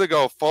just moments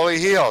ago, fully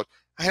healed.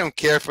 I don't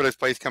care for this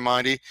place,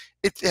 Kamandi.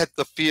 It has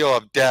the feel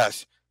of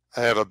death.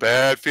 I have a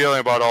bad feeling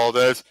about all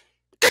this.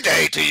 Good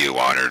day to you,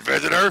 honored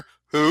visitor.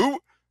 Who?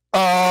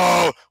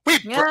 Oh,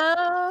 it's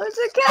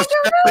a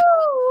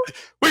kangaroo!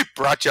 We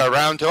brought you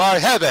around to our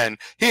heaven,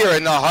 here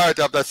in the heart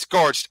of the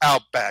scorched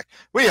outback.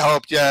 We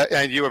hope you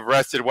have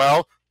rested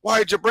well. Why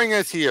did you bring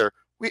us here?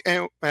 We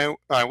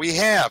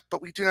have,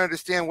 but we do not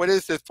understand what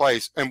is this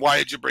place, and why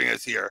did you bring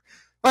us here?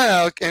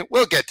 Well,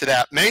 we'll get to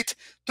that, mate.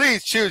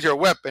 Please choose your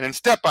weapon and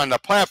step on the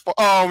platform.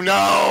 Oh,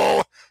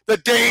 no! The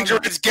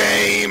dangerous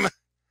game!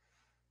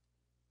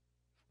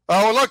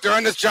 Oh, look, they're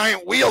on this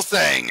giant wheel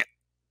thing.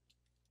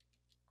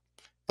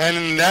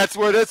 And that's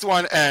where this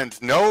one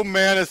ends. No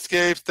man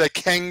escapes the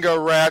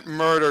Kangarat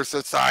Murder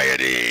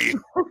Society.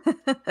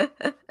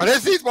 But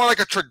this seems more like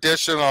a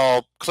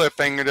traditional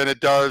cliffhanger than it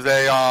does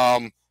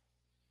a,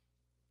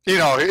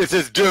 it's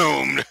just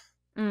doomed.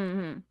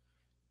 Mm-hmm.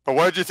 But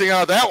what did you think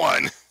of that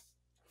one?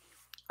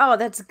 Oh,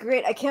 that's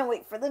great. I can't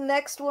wait for the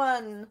next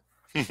one.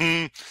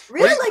 Really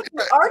like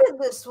the art of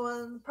this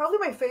one. Probably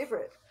my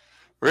favorite.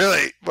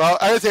 Really? Well,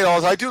 I would say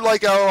also, I do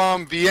like how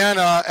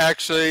Vienna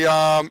actually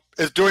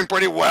is doing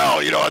pretty well,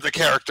 as a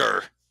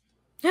character.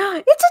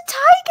 It's a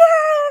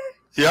tiger!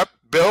 Yep.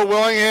 Bill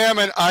Willingham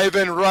and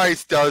Ivan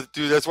Reis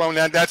do this one.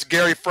 That's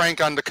Gary Frank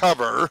on the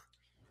cover.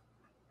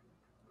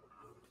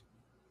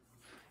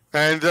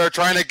 And they're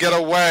trying to get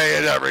away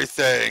and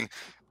everything.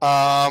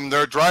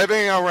 They're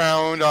driving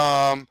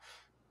around,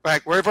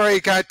 wherever he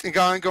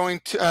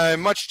going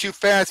much too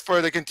fast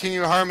for the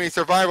continued harmony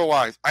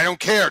survival-wise. I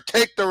don't care.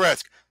 Take the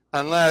risk.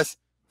 Unless,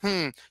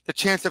 the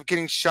chance of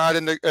getting shot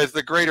is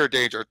the greater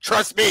danger.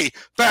 Trust me,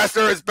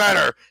 faster is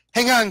better.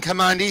 Hang on,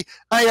 Kamandi.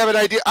 I have an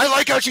idea. I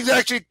like how she's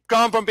actually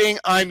gone from being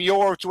I'm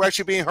yours to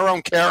actually being her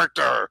own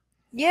character.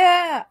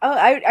 Yeah. Oh,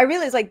 I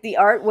realized the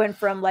art went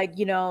from what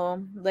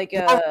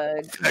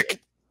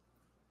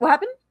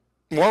happened?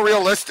 More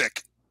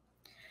realistic.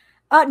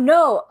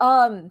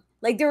 No.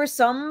 There were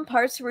some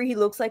parts where he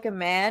looks like a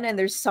man, and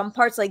there's some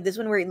parts like this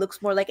one where he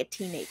looks more like a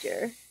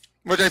teenager.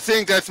 Which I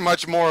think that's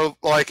much more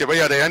like it. But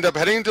yeah, they end up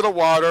heading into the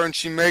water, and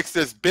she makes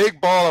this big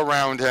ball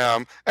around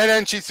him, and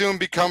then she soon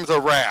becomes a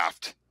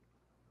raft.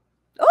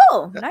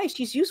 Oh, nice.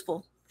 She's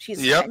useful.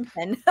 She's yep.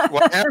 10.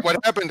 What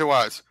happened to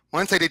us?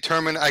 Once I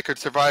determined I could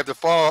survive the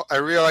fall, I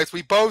realized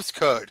we both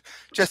could.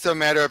 Just a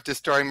matter of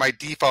destroying my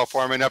default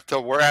form enough to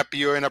wrap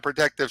you in a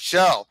protective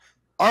shell.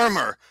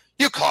 Armor.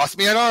 You cost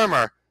me an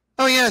armor.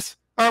 Oh, yes.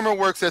 Armor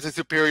works as a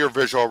superior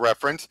visual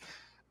reference.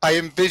 I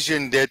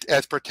envisioned it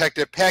as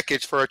protective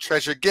package for a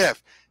treasure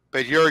gift,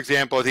 but your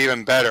example is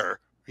even better.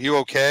 Are you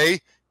okay?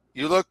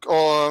 You look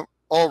all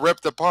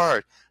ripped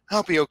apart.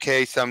 I'll be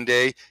okay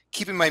someday,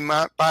 keeping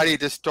my body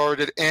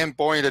distorted and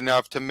buoyant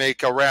enough to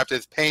make a raft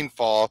as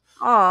painful.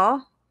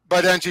 Aww.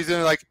 But then she's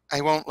like,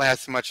 I won't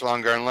last much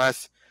longer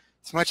unless,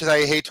 as much as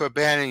I hate to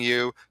abandon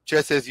you,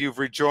 just as you've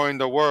rejoined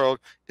the world,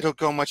 it'll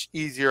go much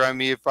easier on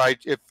me if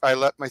I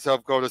let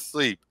myself go to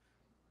sleep.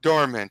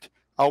 Dormant.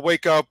 I'll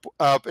wake up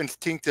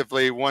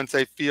instinctively once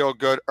I feel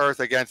good earth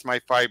against my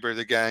fibers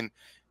again.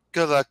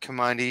 Good luck,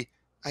 Kamandi.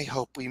 I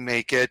hope we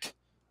make it.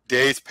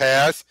 Days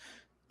pass.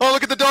 Oh,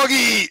 look at the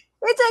doggy!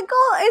 It's a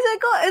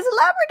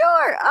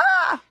Labrador!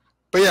 Ah!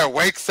 But yeah,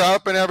 wakes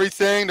up and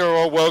everything. They're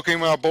all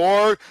welcome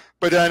aboard.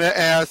 But then it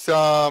asks,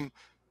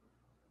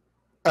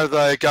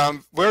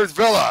 where's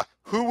Villa?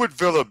 Who would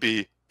Villa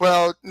be?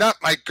 Well, not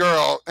my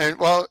girl. And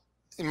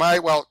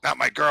not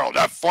my girl,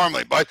 not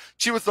formally, but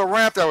she was the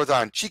raft I was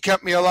on. She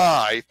kept me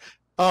alive.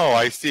 Oh,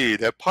 I see.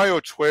 That pile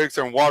of twigs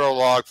and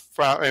waterlogged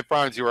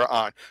farms you were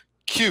on.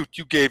 Cute,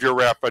 you gave your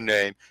raft a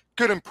name.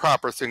 Good and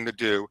proper thing to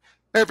do.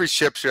 Every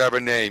ship should have a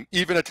name,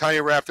 even a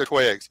tiny raft of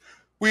twigs.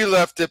 We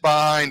left it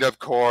behind, of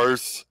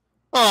course.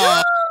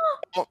 Oh,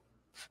 well,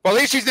 at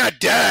least she's not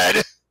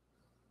dead.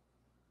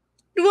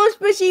 Well,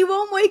 but she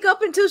won't wake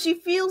up until she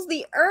feels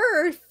the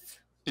earth.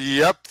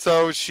 Yep,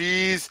 so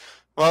she's...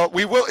 Well,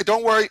 we will.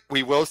 Don't worry.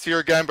 We will see her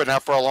again, but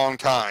not for a long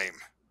time.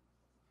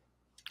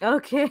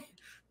 Okay.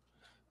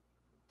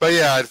 But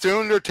yeah,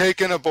 soon they're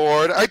taken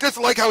aboard. I just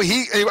like how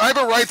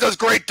Ivan Reis has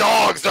great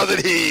dogs,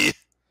 doesn't he?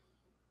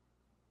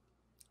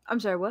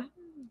 I'm sorry, what?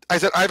 I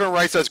said Ivan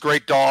Reis has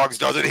great dogs,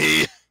 doesn't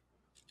he?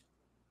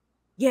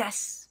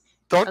 Yes.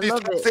 Don't these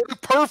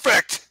look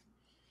perfect?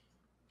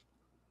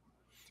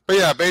 But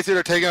yeah, basically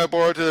they're taken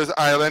aboard to this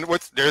island.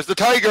 There's the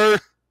tiger. Tiger!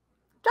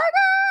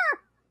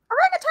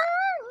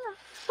 Orangutan!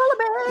 Polar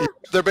bear!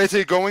 They're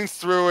basically going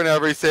through and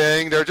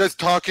everything. They're just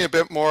talking a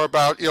bit more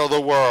about,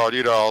 the world,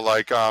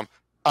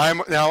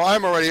 I'm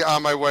already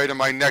on my way to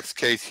my next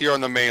case here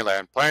on the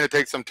mainland. Planning to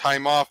take some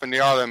time off in the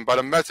island, but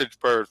a message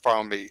bird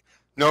found me.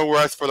 No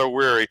rest for the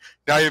weary,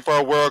 not even for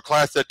a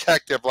world-class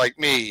detective like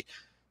me.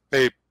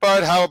 Hey,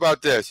 Bud, how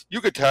about this?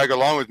 You could tag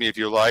along with me if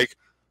you like.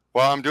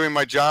 While I'm doing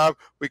my job,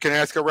 we can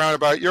ask around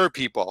about your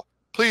people.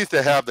 Pleased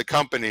to have the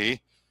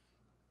company.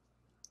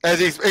 As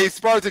he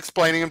starts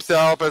explaining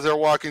himself as they're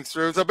walking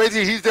through. So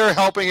basically, he's there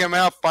helping him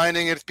out,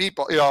 finding his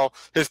people,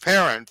 his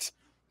parents.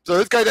 So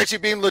this guy's actually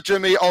being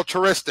legitimately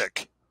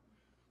altruistic.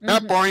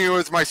 Not boring you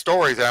with my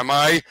stories, am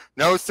I?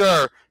 No,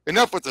 sir.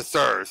 Enough with the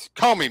sirs.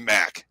 Call me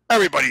Mac.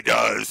 Everybody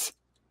does.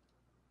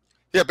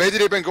 Yeah, basically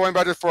they've been going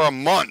about this for a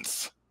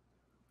month.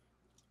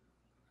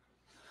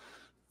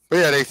 But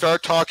yeah, they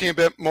start talking a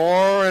bit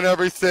more and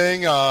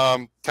everything.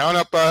 Town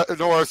up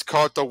north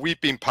called the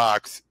Weeping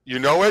Pox. You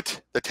know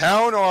it? The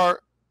town or...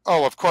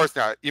 Oh, of course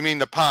not. You mean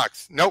the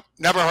pox. Nope,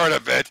 never heard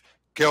of it.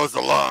 Kills the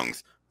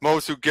lungs.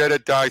 Most who get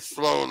it die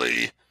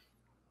slowly.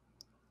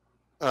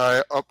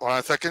 Hold on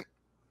a second.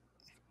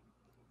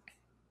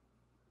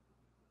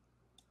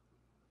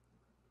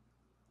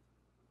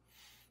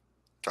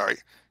 Sorry.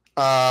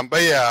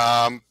 But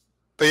yeah,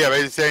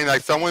 basically saying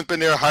like someone's been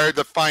there hired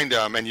to find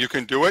him, and you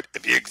can do it.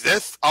 If he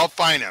exists, I'll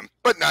find him,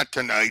 but not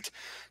tonight.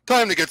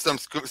 Time to get some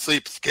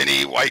sleep,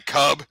 skinny white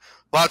cub.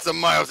 Lots of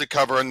miles to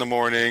cover in the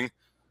morning.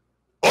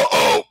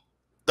 Uh-oh!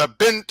 The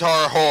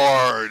Bintar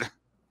Horde!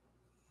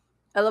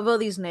 I love all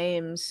these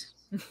names.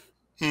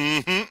 All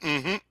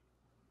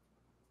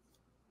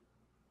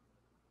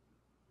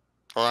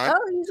right.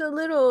 Oh, he's a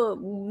little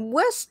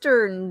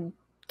western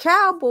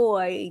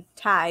cowboy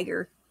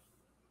tiger.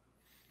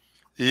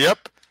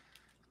 Yep.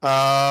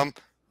 Now,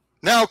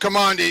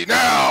 Kamandi,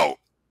 now!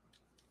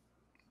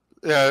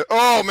 Yeah.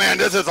 Oh, man,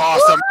 this is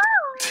awesome.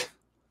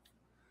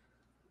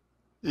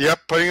 Yep,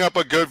 putting up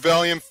a good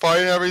valiant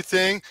fight and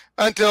everything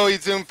until he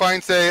soon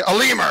finds, say, a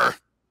lemur.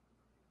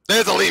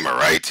 There's a lemur,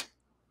 right?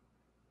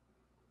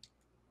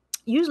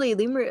 Usually a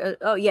lemur.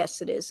 Oh,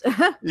 yes, it is.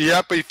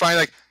 Yep, but you find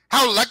like,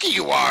 how lucky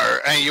you are,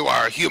 and you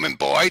are a human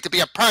boy, to be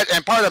a part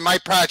of my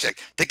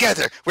project.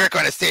 Together, we're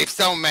going to save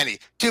so many.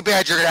 Too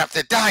bad you're going to have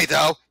to die,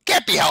 though.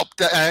 Can't be helped,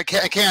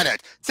 can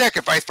it?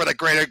 Sacrifice for the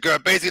greater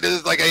good. Basically, this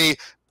is like a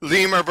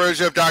lemur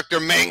version of Dr.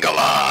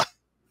 Mengele.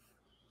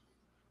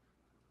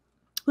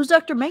 Who's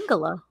Dr.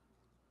 Mengele?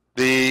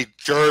 The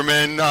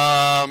German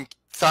and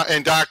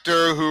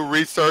doctor who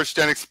researched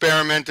and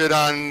experimented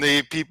on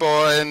the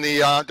people in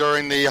the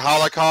during the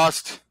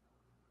Holocaust.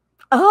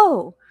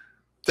 Oh.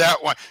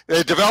 That one.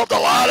 They developed a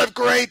lot of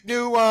great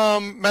new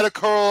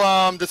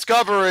medical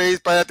discoveries,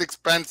 but at the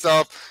expense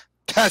of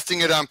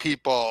testing it on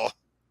people.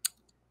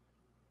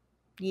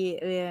 Yeah,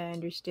 I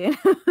understand.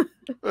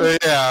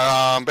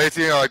 Yeah,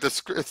 basically, like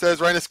it says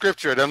right in the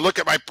scripture, then look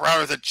at my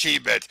proudest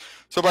achievement.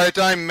 So by the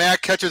time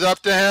Mac catches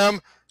up to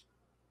him,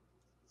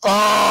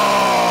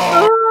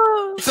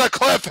 it's a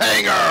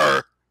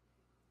cliffhanger!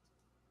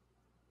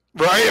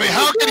 Right? I mean,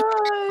 how can he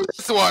do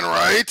this one,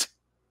 right?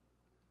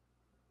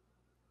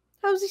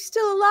 How's he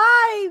still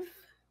alive?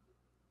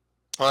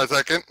 Hold on a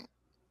second.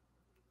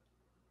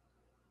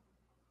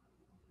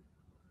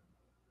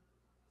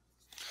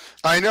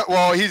 I know.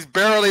 Well, he's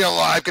barely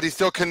alive because he's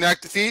still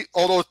connected. See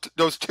all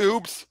those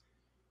tubes?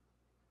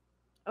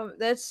 Oh,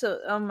 that's so.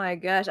 Oh my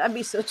gosh, I'd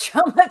be so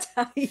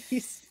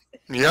traumatized.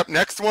 Yep.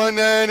 Next one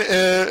then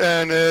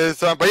is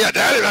but yeah,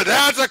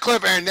 that's a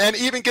clip. And then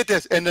even get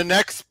this in the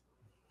next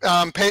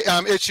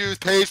issues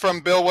page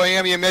from Bill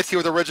William. He admits he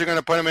was originally going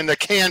to put him in the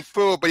canned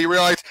food, but he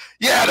realized,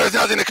 yeah, there's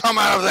nothing to come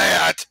out of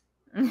that.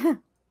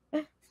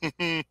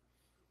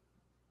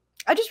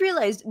 I just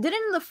realized,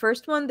 didn't in the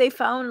first one they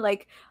found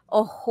like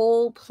a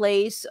whole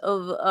place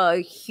of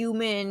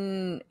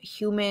human?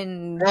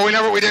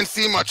 Well, we didn't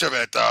see much of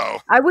it though.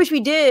 I wish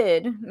we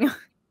did.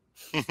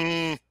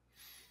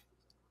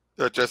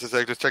 Just a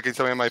sec, just checking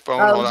something on my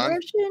phone. Hold on.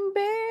 Russian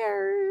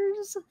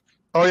bears.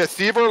 Oh yeah,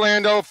 Steve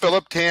Orlando,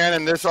 Philip Tan,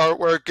 and this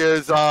artwork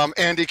is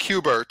Andy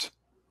Kubert.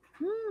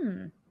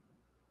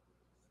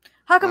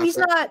 How come he's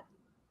not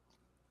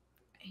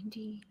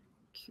Andy?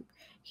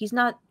 He's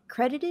not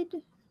credited?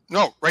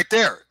 No, right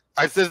there.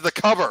 I said the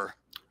cover.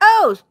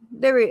 Oh,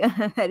 there we.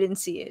 I didn't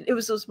see it. It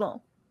was so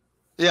small.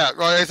 Yeah,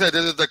 like I said,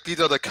 these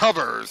are the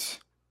covers.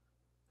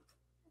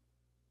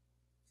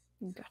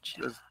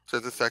 Gotcha.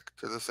 Just a sec.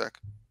 Just a sec.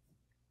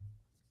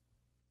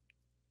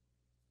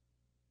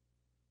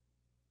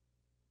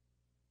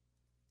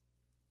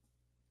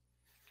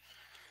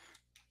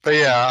 But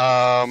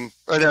yeah,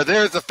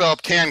 there's the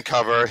Philip Tan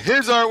cover.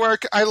 His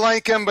artwork, I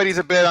like him, but he's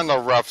a bit on the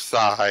rough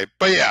side.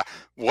 But yeah,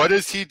 what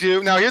does he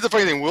do? Now, here's the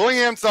funny thing.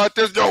 William thought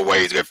there's no way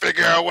he's going to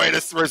figure out a way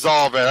to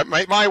resolve it.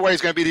 My way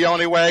is going to be the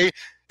only way.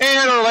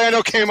 And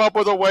Orlando came up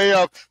with a way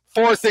of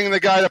forcing the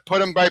guy to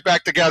put him right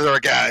back together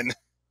again.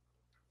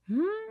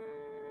 So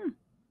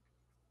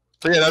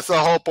yeah, that's the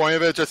whole point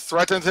of it. Just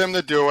threatens him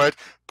to do it,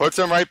 puts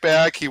him right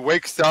back. He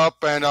wakes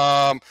up and,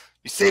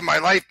 you saved my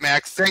life,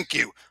 Max. Thank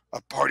you.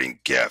 A parting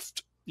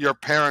gift. Your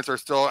parents are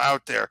still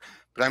out there,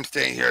 but I'm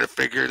staying here to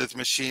figure this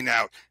machine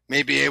out.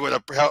 Maybe able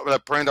to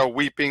help print a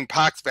weeping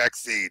pox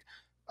vaccine.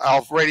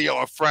 I'll radio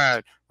a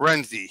friend,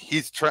 Renzi.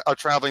 He's a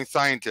traveling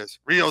scientist.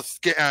 Real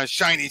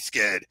shiny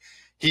skid.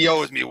 He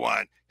owes me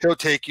one. He'll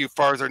take you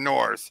farther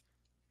north.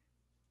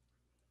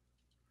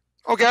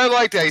 Okay, I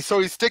like that. So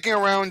he's sticking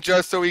around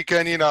just so he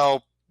can,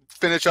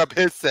 finish up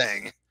his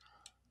thing.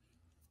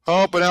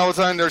 Oh, but all of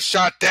a sudden they're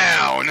shot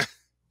down.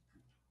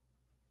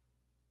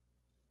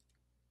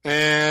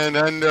 And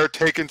then they're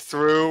taken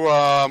through.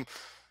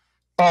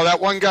 That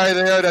one guy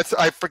there,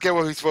 I forget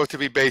what he's supposed to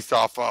be based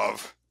off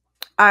of.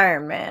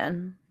 Iron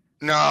Man.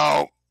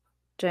 No.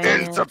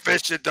 Dang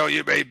Insufficient though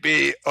you may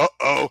be.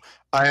 Uh-oh.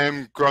 I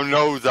am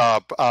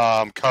Gronoza,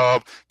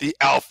 Cub, the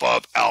alpha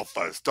of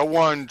alphas, the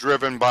one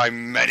driven by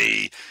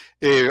many.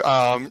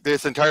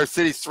 This entire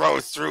city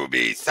throws through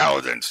me,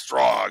 1,000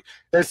 strong.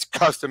 It's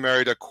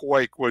customary to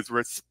quake with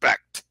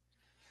respect.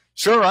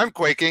 Sure, I'm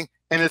quaking,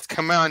 and it's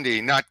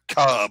Kamandi, not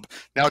Cub.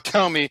 Now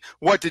tell me,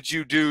 what did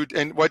you do,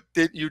 and what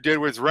you did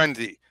with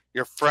Renzi?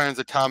 Your friend's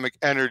atomic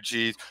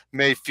energies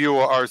may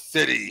fuel our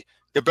city.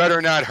 You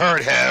better not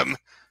hurt him.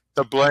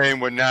 The blame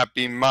would not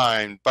be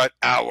mine, but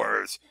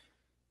ours.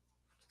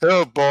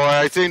 Oh boy,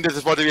 I think this is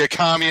supposed to be a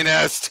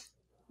communist.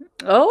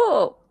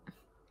 Oh.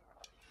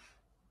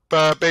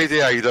 But basically,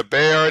 yeah, he's a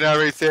bear and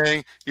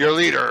everything. Your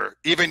leader,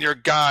 even your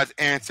gods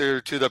answer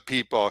to the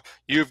people.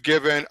 You've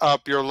given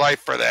up your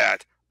life for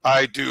that.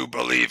 I do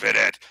believe in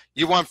it.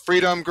 You want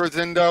freedom,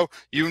 Grizindo?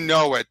 You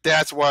know it.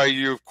 That's why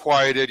you've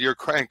quieted your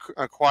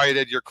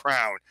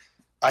crown.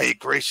 I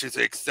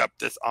graciously accept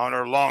this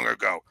honor long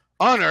ago.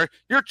 Honor?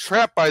 You're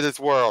trapped by this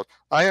world.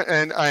 I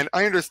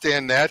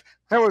understand that.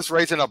 I was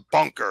raised in a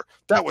bunker.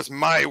 That was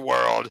my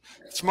world.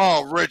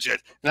 Small,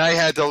 rigid, and I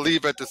had to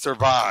leave it to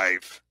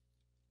survive.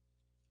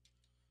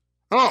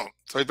 Oh,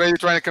 so he's basically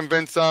trying to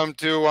convince them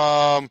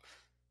to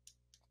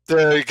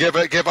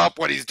give up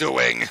what he's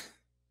doing.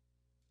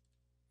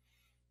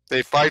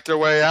 They fight their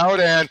way out,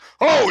 and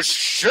oh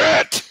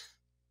shit!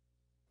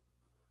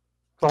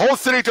 The whole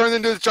city turns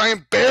into this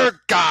giant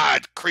bear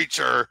god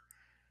creature.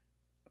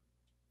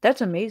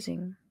 That's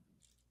amazing.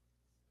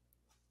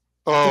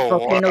 Oh, the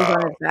volcanoes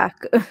on his back.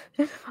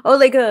 Oh,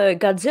 like a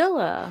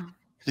Godzilla.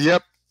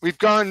 Yep. We've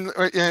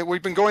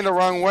been going the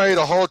wrong way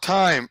the whole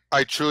time.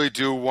 I truly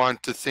do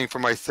want to sing for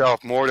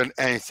myself more than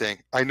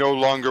anything. I no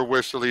longer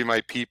wish to leave my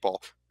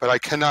people, but I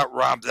cannot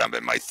rob them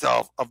and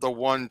myself of the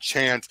one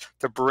chance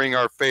to bring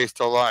our faith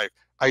to life.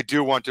 I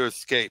do want to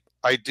escape.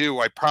 I do,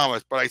 I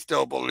promise, but I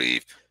still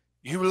believe.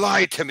 You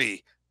lied to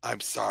me.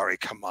 I'm sorry,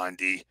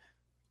 Kamandi.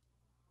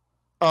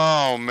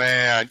 Oh,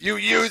 man. You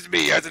used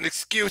me as an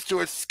excuse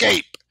to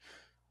escape.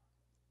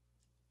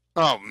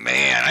 Oh,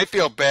 man, I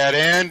feel bad,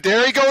 and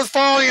there he goes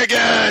falling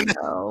again!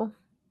 Oh.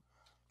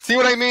 See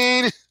what I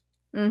mean?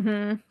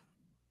 Mm-hmm.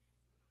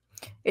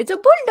 It's a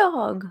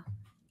bulldog.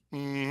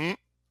 Mm-hmm.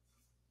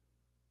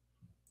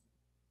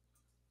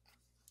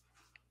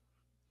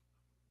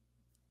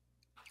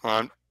 Hold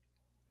on.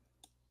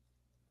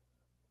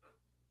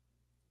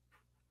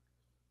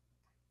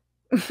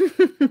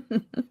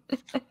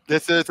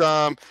 This is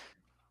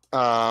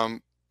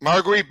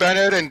Marguerite,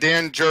 Bennett, and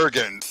Dan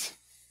Jurgens.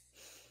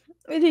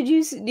 Do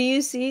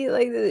you see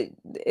like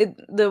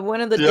the one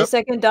of the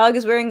second dog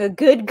is wearing a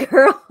good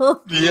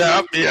girl?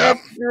 Yep.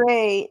 That's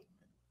great.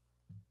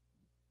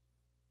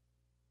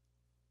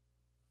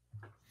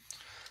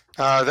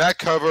 That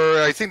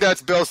cover, I think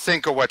that's Bill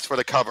Sienkiewicz for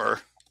the cover.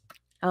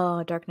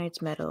 Oh, Dark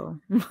Knight's Metal.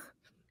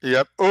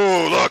 Yep.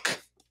 Oh, look.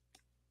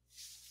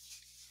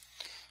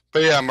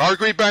 But yeah,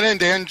 Marguerite Bennett and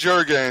Dan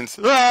Jurgens.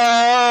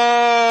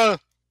 Ah!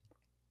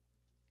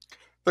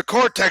 The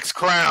Cortex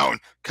crown.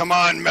 Come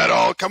on,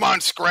 Metal. Come on,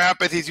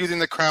 scrap it. He's using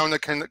the crown to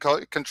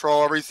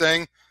control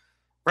everything.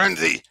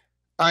 Renzi,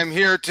 I'm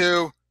here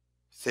to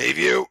save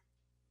you.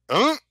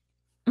 Huh?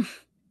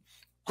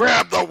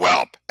 Grab the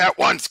whelp at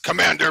once,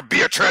 Commander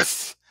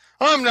Beatrice.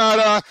 I'm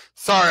not,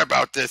 sorry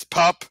about this,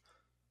 pup.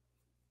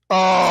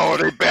 Oh,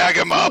 they bag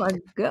him up. Oh, my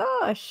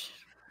gosh.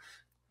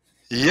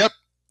 Yep.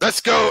 Let's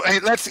go. Hey,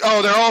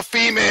 oh, they're all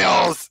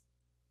females.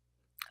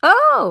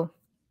 Oh.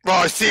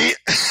 Well, see?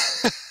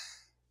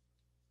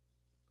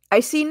 I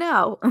see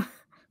now.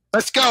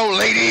 Let's go,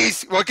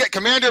 ladies. We'll get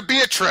Commander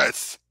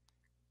Beatrice.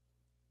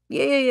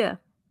 Yeah.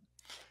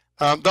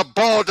 The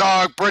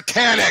Bulldog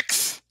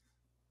Britannics.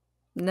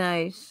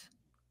 Nice.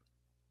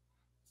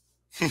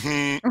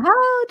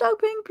 Oh, Dog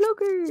Pink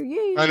Plucker.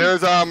 Yay. And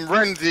there's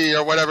Renzi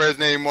or whatever his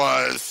name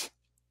was.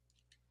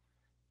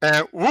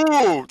 And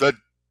woo, the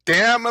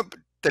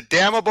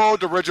damnable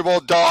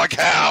dirigible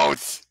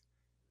doghouse.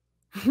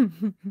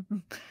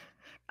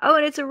 Oh,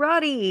 and it's a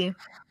Roddy.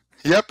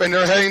 Yep, and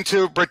they're heading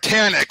to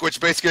Britannic, which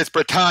basically is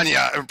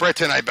Britannia in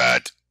Britain, I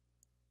bet.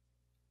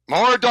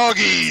 More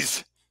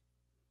doggies.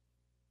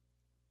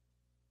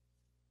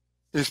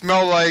 You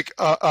smell like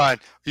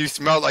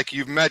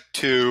you've met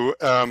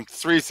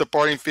three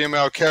supporting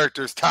female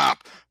characters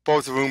top,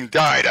 both of whom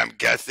died, I'm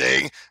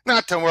guessing.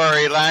 Not to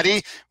worry,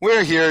 laddie.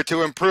 We're here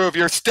to improve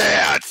your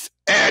stats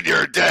and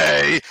your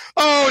day.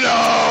 Oh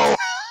no!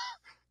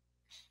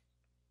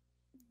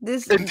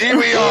 Indeed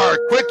we are.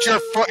 Quit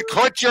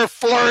your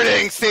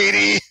flirting,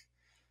 Sadie.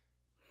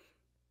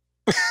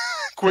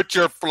 quit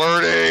your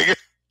flirting.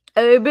 It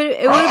would have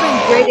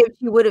been great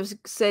if you would have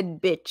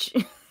said bitch.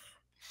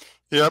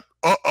 Yep.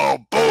 Uh-oh,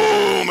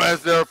 boom,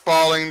 as they're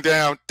falling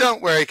down.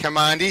 Don't worry,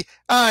 Kamandi.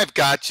 I've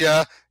got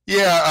you.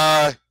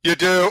 Yeah, you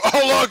do.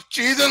 Oh, look,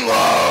 she's in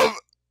love.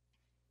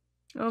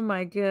 Oh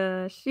my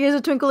gosh. She has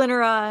a twinkle in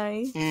her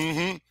eye.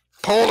 Mm-hmm.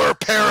 Polar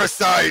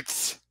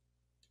parasites.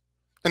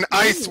 An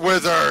ice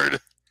wizard.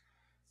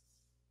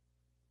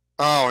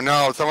 Oh,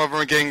 no, some of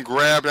them are getting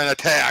grabbed and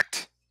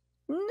attacked.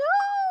 No.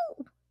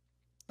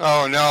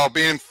 Oh, no,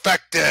 being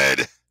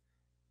infected.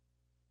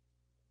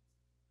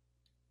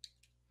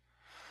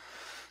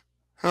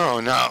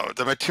 Oh no,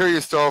 the material you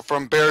stole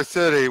from Bear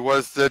City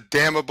was the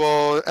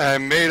damnable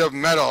and made of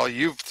metal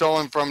you've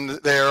stolen from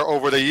there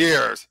over the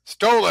years.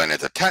 Stolen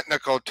is a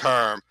technical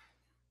term.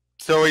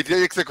 So he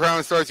takes the crown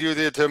and starts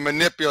using it to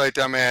manipulate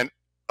them and,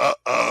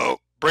 uh-oh,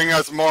 bring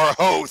us more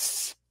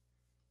hosts.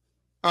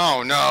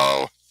 Oh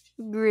no.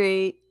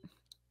 Great.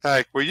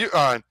 Like, were you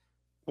on,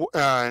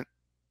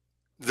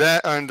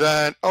 that and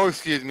then, oh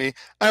excuse me,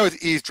 I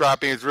was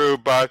eavesdropping through,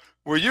 but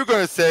were you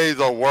going to say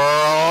the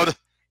world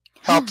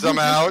helps them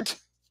out?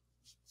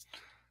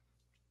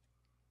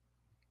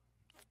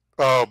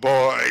 Oh,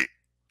 boy.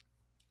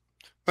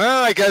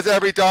 Well, I guess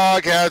every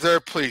dog has her.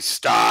 Please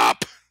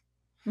stop.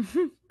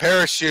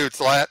 Parachutes,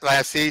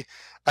 lassie.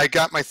 I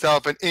got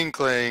myself an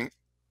inkling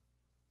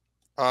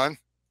on.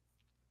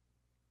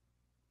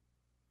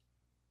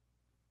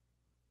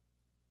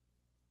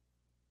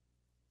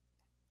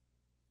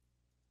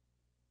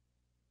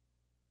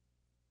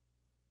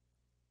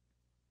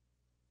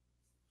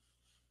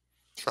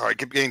 Sorry, I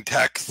keep getting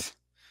texts.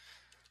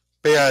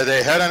 But yeah,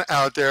 they head on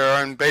out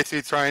there and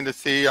basically trying to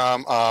see,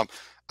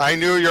 I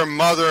knew your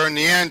mother in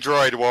the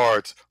android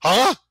wards.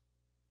 Huh?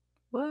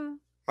 What?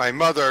 My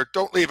mother,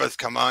 don't leave us,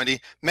 Kamandi.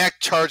 Mac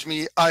charged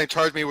me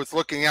with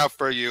looking out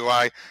for you.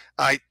 I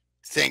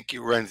thank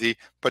you, Renzi,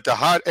 but the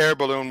hot air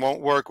balloon won't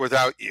work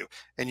without you,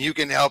 and you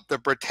can help the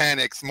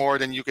Britannics more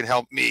than you can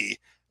help me.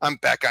 I'm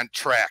back on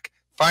track.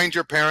 Find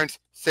your parents,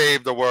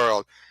 save the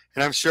world,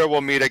 and I'm sure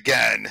we'll meet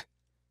again.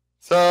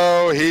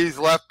 So he's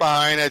left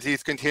behind as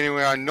he's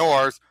continuing on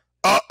north.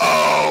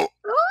 Uh-oh!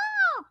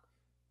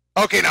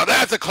 Okay, now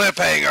that's a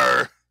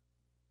cliffhanger.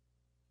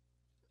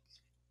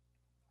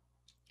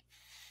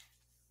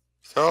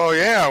 So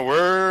yeah,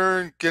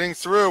 we're getting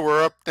through.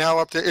 We're now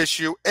up to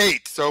issue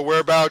 8. So we're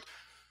about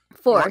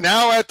 4. We're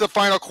now at the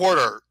final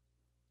quarter.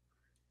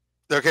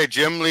 Okay,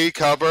 Jim Lee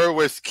cover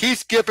with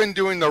Keith Giffen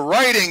doing the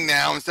writing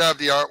now instead of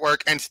the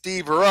artwork, and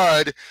Steve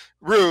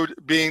Rude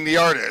being the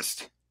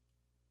artist.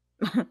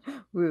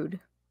 Rude.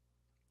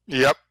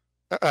 Yep.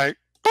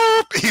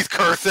 He's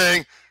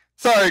cursing.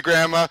 Sorry,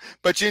 Grandma,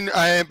 but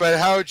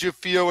how'd you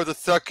feel with a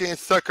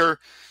sucker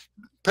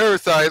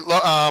parasite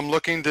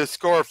looking to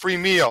score a free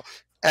meal?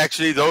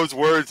 Actually, those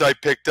words I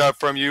picked up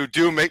from you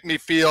do make me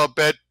feel a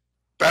bit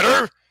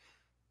better.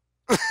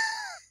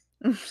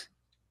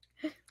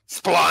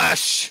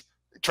 Splash!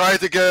 Tries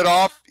to get it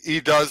off.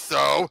 He does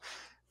so.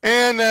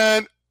 And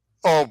then,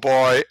 oh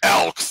boy,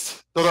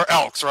 elks. Those are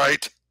elks,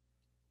 right?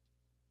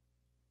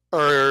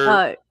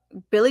 Or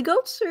Billy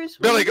goats? Or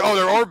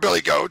they're all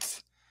billy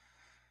goats.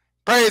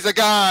 Praise the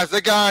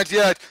gods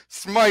yet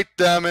smite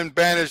them and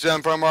banish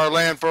them from our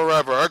land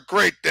forever. A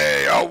great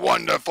day, a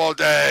wonderful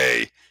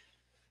day.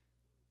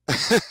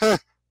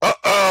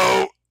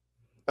 Uh-oh.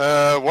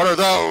 What are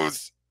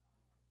those?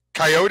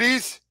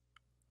 Coyotes?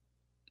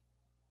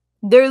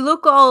 They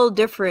look all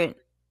different.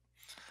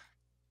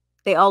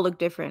 They all look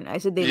different. I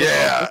said they look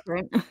all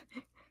different.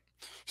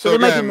 So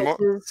again,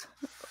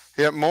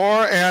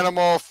 more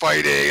animal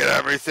fighting and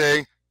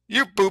everything.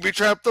 You booby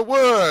trapped the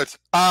woods.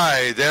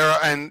 Aye,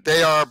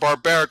 they are a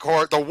barbaric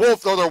horde. The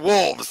wolves, those are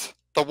wolves.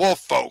 The wolf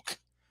folk.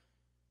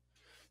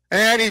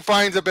 And he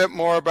finds a bit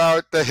more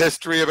about the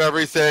history of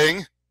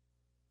everything.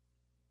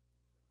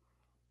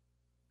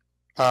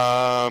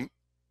 But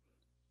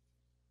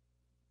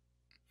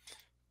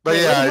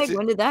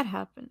when did that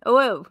happen?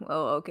 Oh,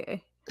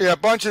 okay. Yeah, a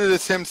bunch of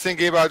this him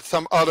thinking about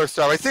some other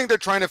stuff. I think they're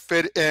trying to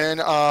fit in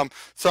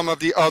some of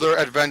the other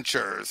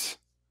adventures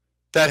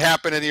that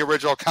happened in the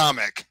original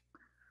comic.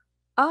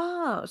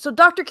 Oh, so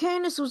Dr.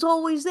 Candace was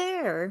always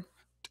there.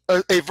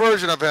 A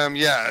version of him,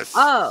 yes.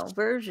 Oh,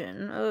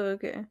 version. Oh,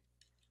 okay.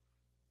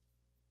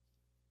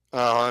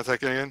 Hold on a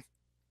second again.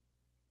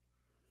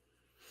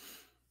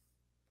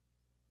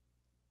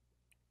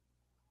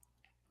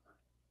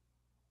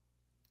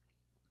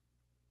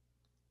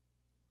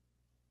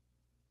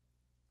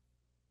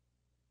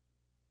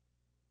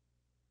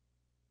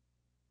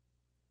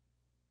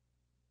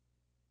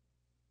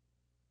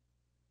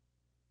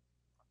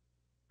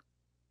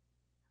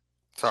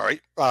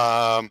 Sorry.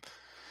 But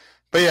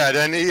yeah,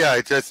 then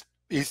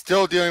he's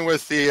still dealing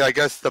with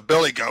the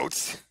billy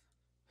goats.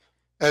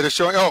 And they're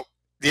showing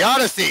the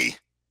Odyssey,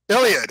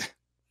 Iliad.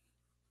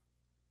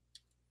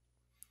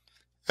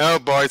 Oh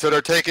boy, so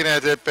they're taking it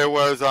as if it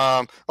was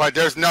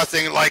there's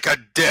nothing like a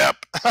dip.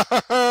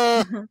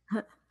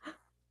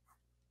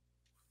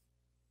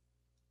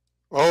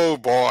 Oh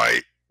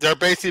boy. They're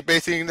basically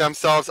basing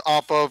themselves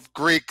off of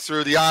Greek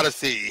through the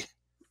Odyssey.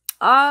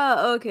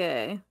 Ah,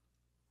 okay.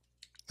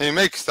 It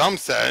makes some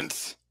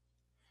sense.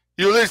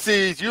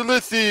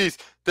 Ulysses,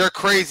 they're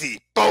crazy.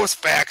 Both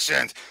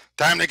factions.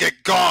 Time to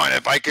get gone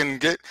if I can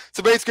get...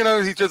 So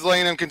basically, he's just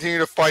letting them continue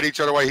to fight each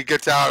other while he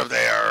gets out of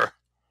there.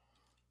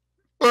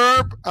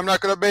 Burp! I'm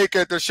not going to make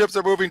it. The ships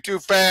are moving too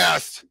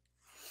fast.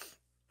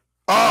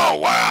 Oh,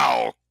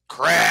 wow.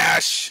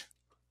 Crash.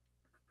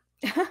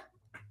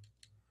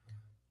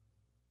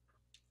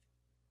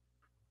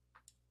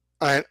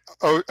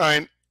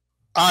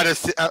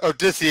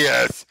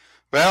 Odysseus.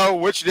 Well,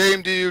 which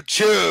name do you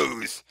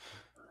choose?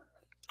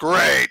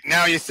 Great.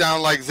 Now you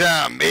sound like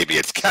them. Maybe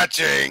it's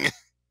catching.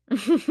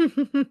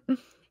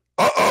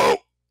 Uh-oh.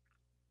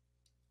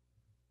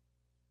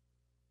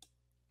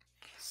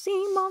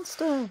 Sea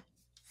monster.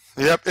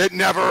 Yep, it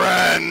never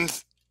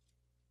ends.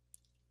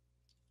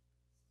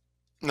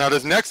 Now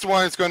this next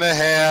one is going to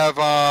have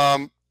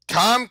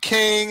Tom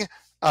King,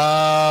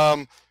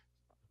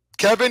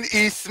 Kevin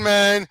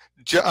Eastman,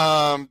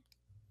 Kevin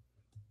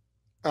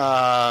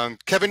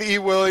E.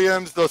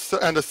 Williams,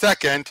 and the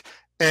second.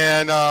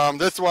 And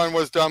this one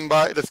was done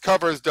by, this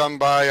cover is done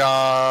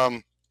by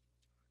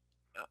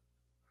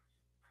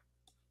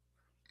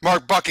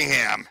Mark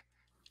Buckingham.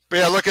 But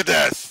yeah, look at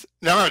this.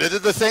 No, this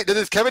is the same. This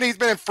is Kevin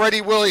Eastman and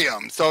Freddie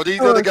Williams. So these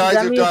are the guys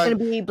who've done. It's going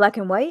to be black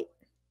and white?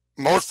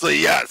 Mostly,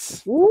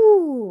 yes.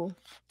 Ooh.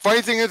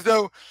 Funny thing is,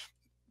 though,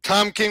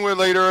 Tom King would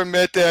later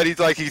admit that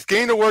he's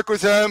getting to work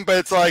with him, but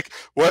it's like,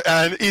 what?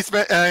 And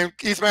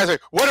Eastman's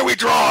like, what are we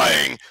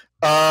drawing?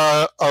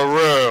 A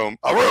room.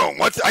 A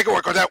room. I can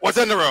work with that. What's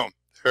in the room?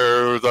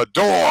 There's a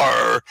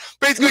door.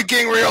 Basically,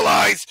 King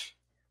realized,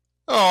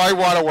 oh, I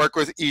want to work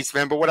with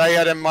Eastman, but what I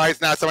had in mind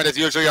is not someone that's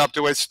usually up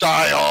to his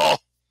style.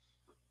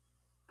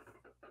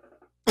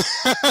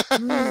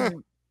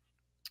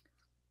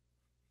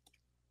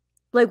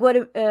 Like what?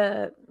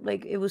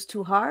 Like it was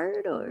too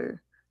hard,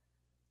 or?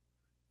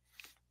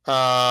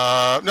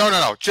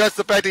 No. Just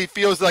the fact that he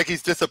feels like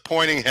he's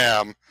disappointing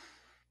him.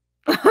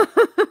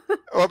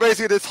 Well,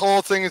 basically, this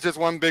whole thing is just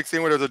one big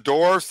scene where there's a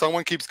door.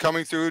 Someone keeps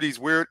coming through, these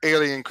weird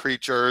alien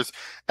creatures,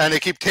 and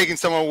they keep taking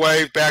someone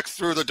away back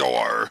through the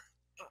door.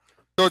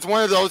 So it's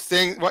one of those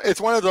things.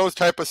 It's one of those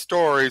type of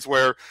stories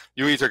where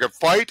you either can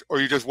fight or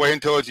you just wait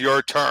until it's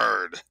your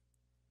turn.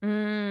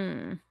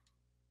 And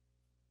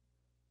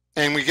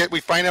we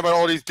find out about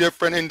all these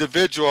different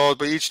individuals,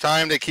 but each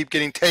time they keep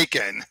getting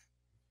taken.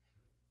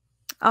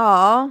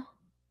 Aww.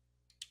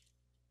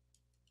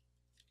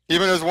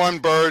 Even there's one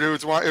bird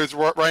who's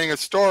writing a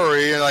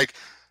story and like,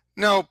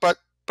 no, but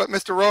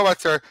Mr.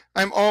 Robot, sir,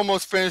 I'm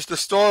almost finished the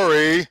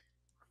story.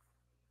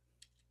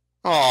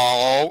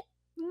 Oh,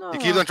 no. He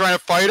keeps on trying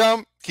to fight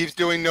him, keeps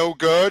doing no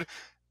good,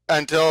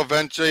 until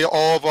eventually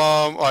all of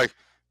them,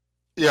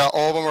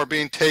 all of them are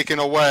being taken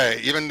away.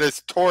 Even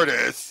this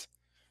tortoise,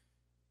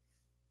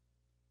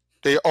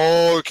 they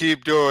all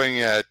keep doing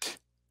it.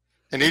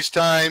 And each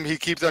time he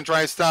keeps on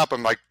trying to stop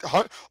him, like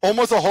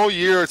almost a whole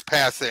year is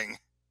passing.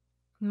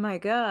 My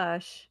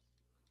gosh.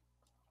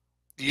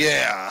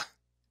 Yeah.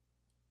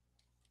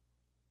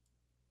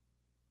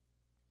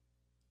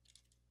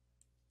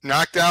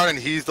 Knocked out, and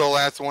he's the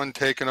last one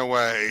taken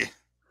away.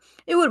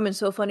 It would have been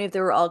so funny if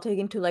they were all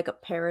taken to like a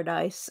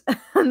paradise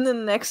and the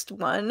next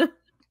one.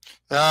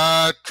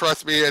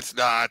 Trust me, it's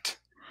not.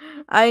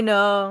 I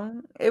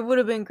know. It would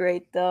have been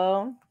great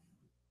though.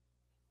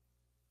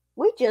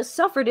 We just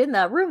suffered in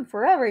that room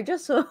forever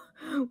just so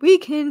we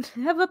can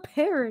have a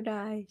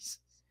paradise.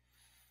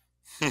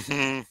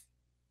 And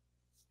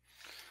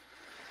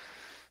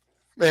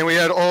we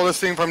had all this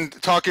thing from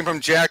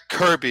Jack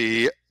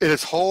Kirby,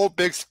 his whole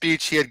big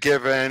speech he had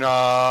given.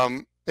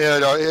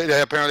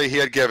 Apparently he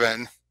had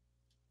given.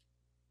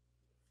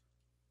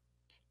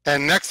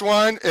 And next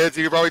one is,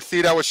 you probably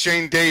see that was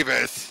Shane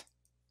Davis.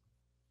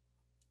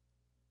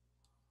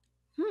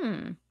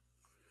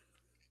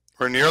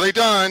 We're nearly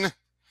done.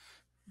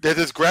 This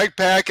is Greg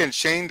Pak and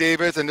Shane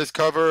Davis, and this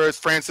cover is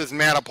Francis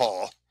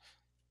Manipal.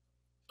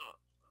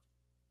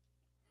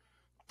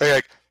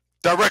 Like,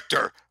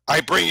 Director,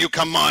 I bring you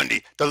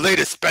Kamandi, the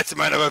latest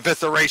specimen of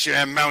evisceration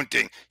and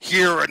mounting,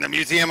 here in the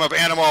Museum of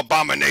Animal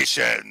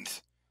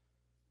Abominations.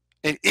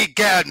 And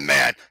egad,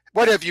 man,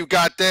 what have you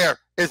got there?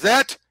 Is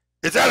that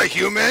a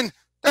human?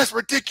 That's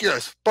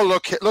ridiculous. But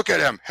look at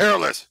him,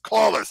 hairless,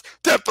 clawless,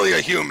 definitely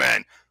a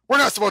human. We're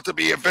not supposed to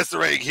be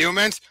eviscerating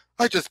humans.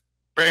 I just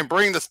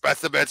bring the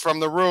specimens from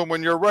the room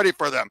when you're ready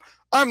for them.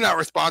 I'm not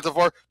responsible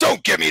for.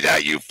 Don't give me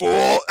that, you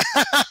fool.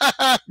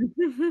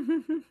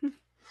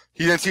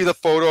 He didn't see the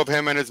photo of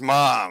him and his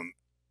mom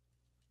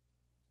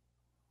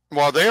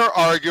while they are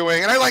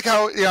arguing. And I like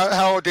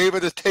how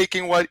David is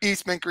taking what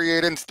Eastman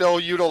created and still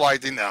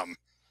utilizing them,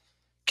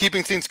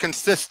 keeping things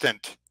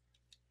consistent.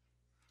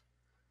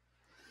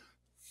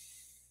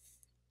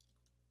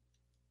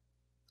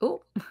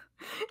 Oh,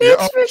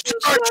 it's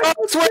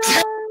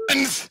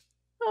hands.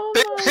 Oh,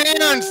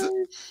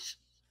 hands.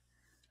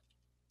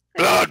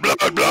 Blood,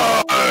 blood,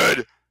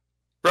 blood.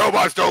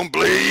 Robots don't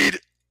bleed.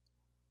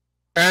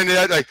 And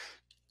like,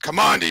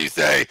 Kamandi, you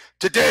say,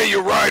 today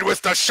you ride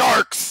with the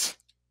sharks.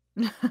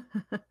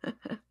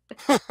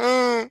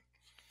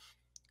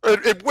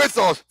 It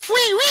whistles.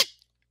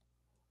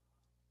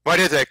 What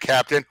is it,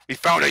 Captain? We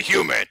found a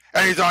human,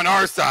 and he's on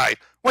our side.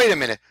 Wait a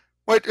minute.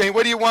 What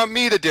do you want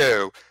me to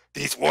do?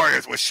 These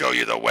warriors will show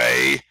you the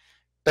way.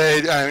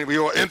 We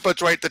will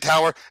infiltrate the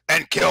tower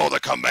and kill the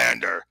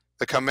commander.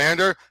 The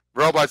commander?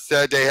 Robots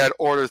said they had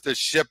orders to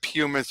ship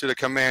humans to the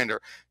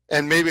commander.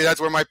 And maybe that's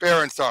where my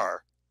parents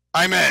are.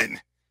 I'm in.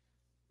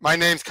 My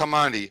name's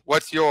Kamandi.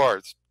 What's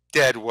yours?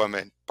 Dead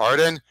woman.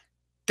 Pardon?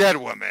 Dead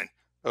woman.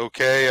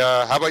 Okay,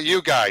 how about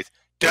you guys?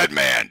 Dead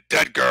man,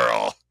 dead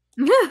girl.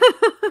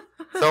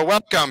 So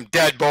welcome,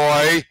 dead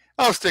boy.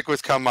 I'll stick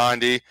with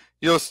Kamandi.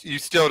 You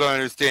still don't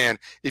understand.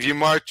 If you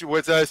march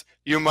with us,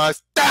 you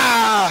must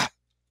die.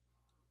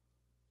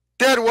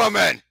 Dead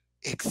woman.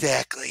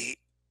 Exactly.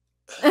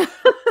 That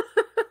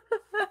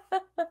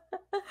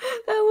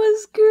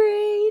was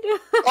great.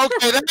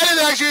 Okay, that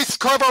is actually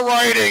clever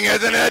writing,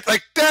 isn't it?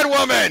 Like, dead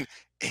woman.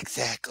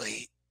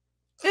 Exactly.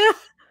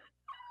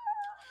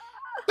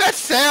 That's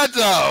sad,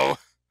 though.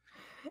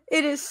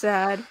 It is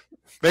sad.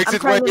 Makes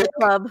its way in the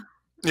club.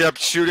 Yep,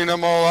 shooting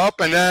them all up,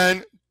 and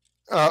then,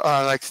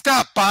 like,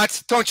 stop,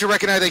 bots. Don't you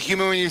recognize a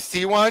human when you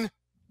see one?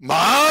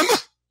 Mom?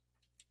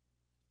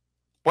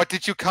 What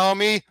did you call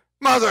me?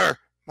 Mother.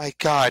 My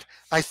God,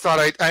 I thought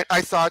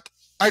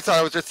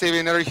I was just saving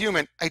another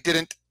human. I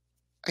didn't.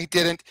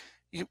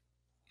 You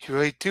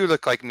really do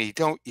look like me,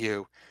 don't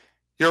you?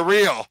 You're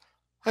real.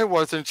 I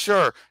wasn't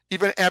sure.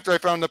 Even after I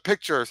found the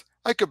pictures,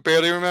 I could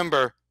barely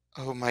remember.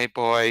 Oh, my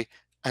boy,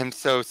 I'm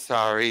so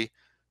sorry.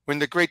 When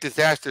the great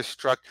disaster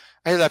struck,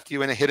 I left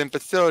you in a hidden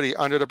facility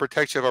under the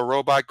protection of a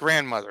robot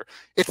grandmother.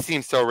 It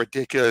seems so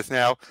ridiculous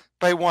now,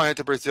 but I wanted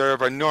to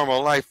preserve a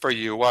normal life for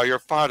you while your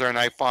father and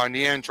I fought in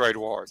the android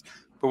wars.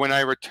 But when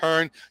I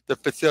returned, the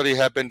facility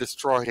had been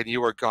destroyed and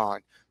you were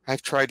gone.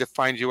 I've tried to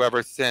find you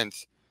ever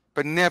since,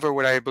 but never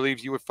would I believe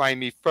you would find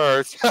me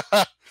first.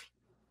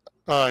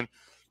 Run,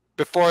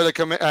 before the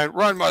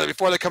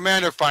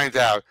commander finds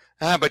out.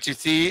 But you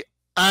see,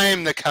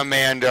 I'm the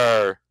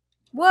commander.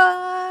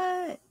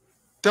 What?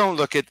 Don't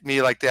look at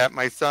me like that,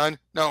 my son.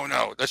 No.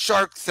 The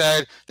shark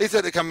said, they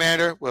said the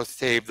commander will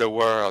save the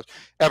world.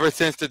 Ever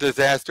since the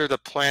disaster, the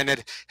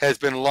planet has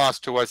been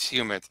lost to us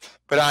humans.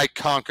 But I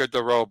conquered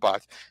the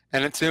robots.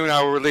 And soon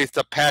I will release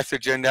the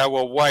pathogen that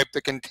will wipe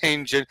the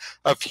contagion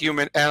of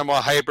human-animal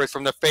hybrids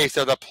from the face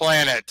of the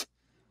planet.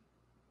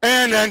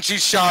 And then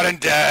she's shot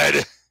and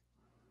dead.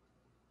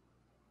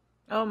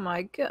 Oh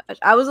my gosh.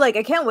 I was like,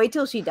 I can't wait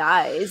till she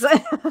dies.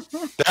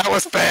 That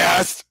was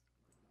fast.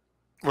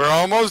 We're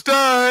almost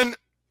done.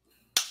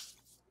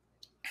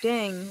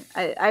 Dang,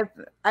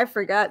 I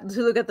forgot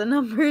to look at the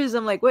numbers.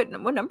 I'm like, what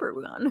number are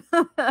we on?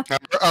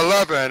 Number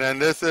 11, and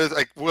this is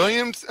like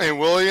Williams and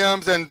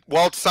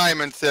Walt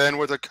Simonson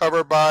with a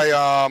cover by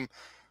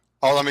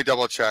let me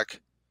double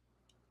check.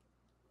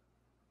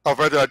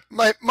 Over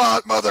my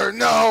mother,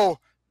 no.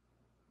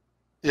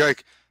 You're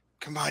like,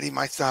 Kamandi,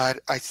 my son,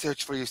 I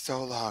searched for you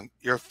so long.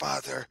 Your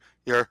father.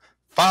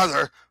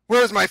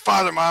 Where's my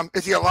father, Mom?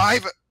 Is he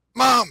alive?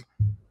 Mom.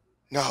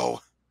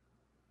 No.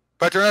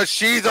 But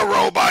she's a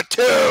robot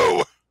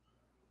too.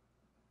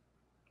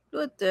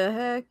 What the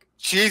heck?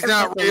 She's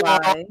not real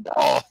at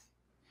all.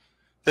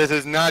 This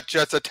is not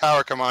just a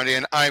tower, Kamandi,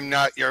 and I'm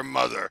not your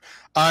mother.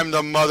 I'm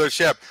the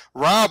mothership.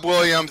 Rob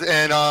Williams,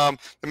 and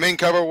the main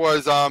cover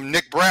was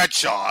Nick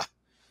Bradshaw.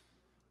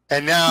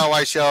 And now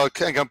I shall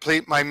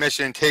complete my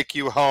mission, take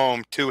you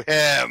home to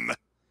him.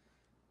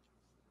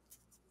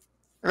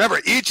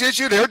 Remember, each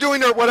issue, they're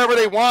doing whatever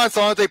they want as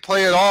long as they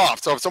play it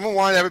off. So if someone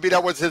wanted to have it be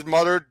that was his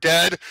mother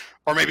dead,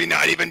 or maybe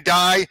not even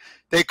die,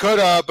 they could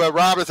have, but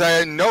Rob is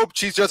saying, nope,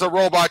 she's just a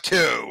robot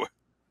too.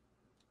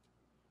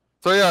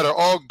 So yeah, they're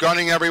all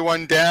gunning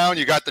everyone down.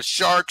 You got the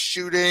shark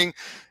shooting.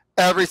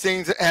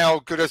 Everything's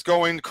just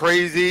going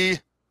crazy.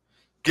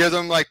 Give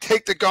them, like,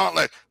 take the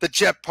gauntlet. The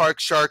jet park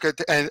shark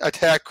and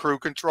attack crew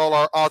control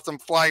our awesome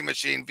flying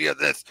machine via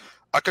this,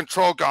 a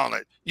control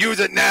gauntlet. Use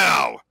it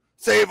now.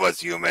 Save us,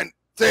 human.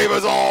 Save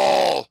us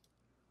all!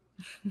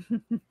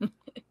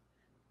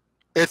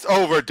 It's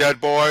over,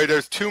 dead boy.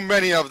 There's too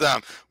many of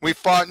them. We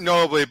fought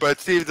nobly, but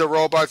it seems the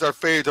robots are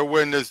fated to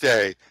win this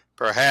day.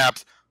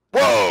 Perhaps.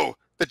 Whoa!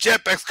 The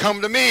jetpacks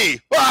come to me!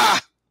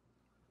 Ah!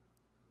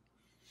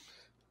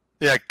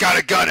 Yeah, got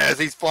a gun as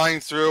he's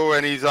flying through,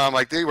 and he's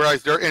like, they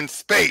realize they're in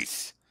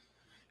space.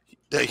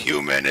 The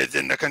human is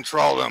in the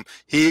control room.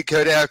 He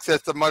could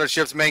access the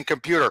mothership's main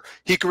computer.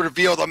 He could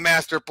reveal the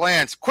master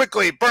plans.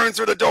 Quickly, burn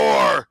through the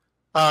door!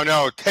 Oh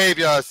no,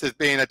 Tavius is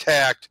being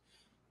attacked.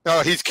 No,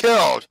 he's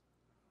killed.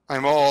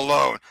 I'm all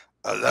alone.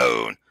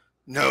 Alone?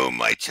 No,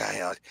 my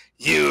child.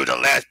 You, the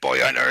last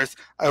boy on Earth,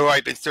 who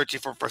I've been searching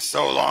for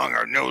so long,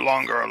 are no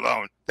longer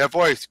alone. That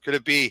voice, could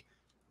it be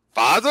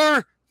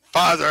Father?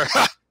 Father?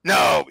 Ha!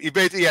 No,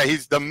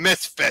 he's the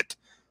misfit.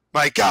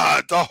 My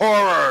God, the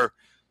horror.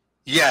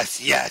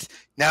 Yes, yes.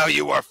 Now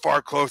you are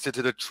far closer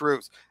to the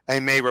truth. I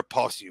may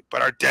repulse you,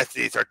 but our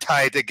destinies are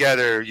tied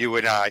together, you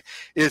and I.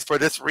 It is for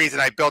this reason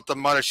I built the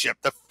mothership,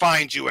 to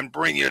find you and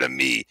bring you to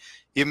me.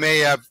 You may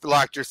have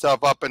locked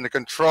yourself up in the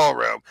control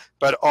room,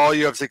 but all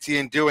you have succeeded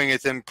in doing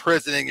is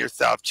imprisoning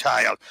yourself,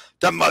 child.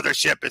 The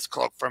mothership is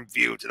cloaked from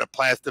view to the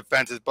planet's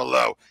defenses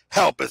below.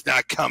 Help is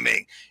not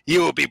coming.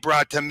 You will be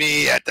brought to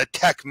me at the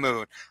Tech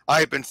Moon.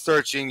 I've been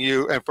searching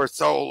you for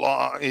so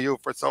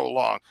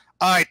long.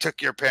 I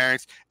took your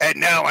parents, and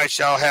now I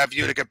shall have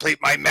you to complete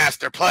my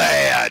master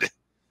plan.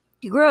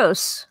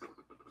 Gross.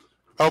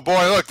 Oh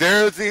boy, look,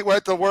 there's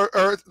what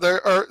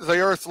the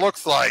Earth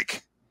looks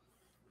like.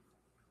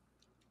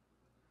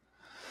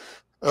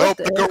 Oh,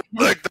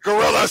 the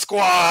Gorilla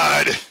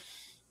Squad!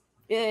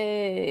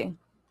 Yay.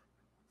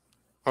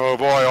 Oh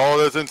boy, all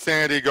this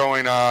insanity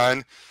going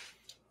on.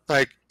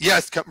 Like,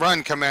 yes,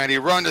 run,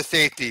 Kamandi, run to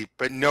safety,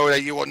 but know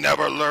that you will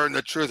never learn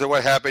the truth of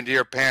what happened to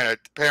your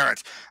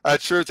parents, a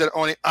truth that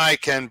only I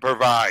can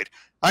provide.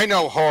 I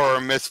know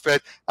horror,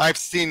 misfit. I've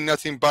seen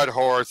nothing but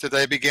horror since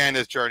I began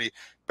this journey,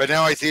 but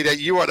now I see that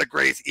you are the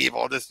greatest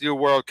evil this new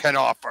world can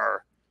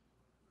offer.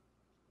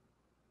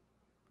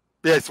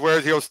 Yes,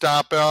 where's he'll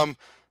stop him?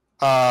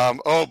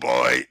 Oh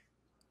boy.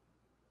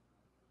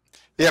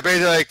 Yeah,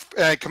 basically,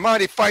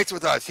 Kamandi fights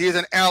with us. He is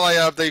an ally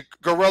of the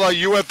Gorilla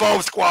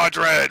UFO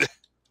Squadron.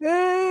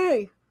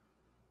 Yay!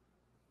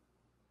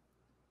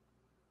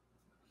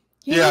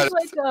 He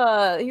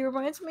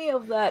reminds me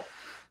of that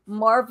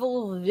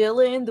Marvel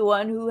villain, the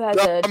one who has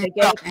a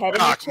gigantic head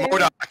in his chair.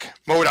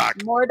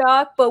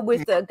 MODOK, but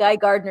with Guy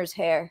Gardner's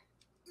hair.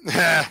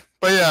 But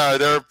yeah,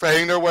 they're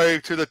paying their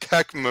way to the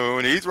Tech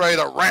Moon. He's ready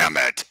to ram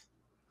it.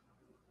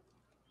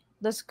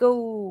 Let's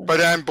go. But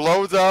then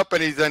blows up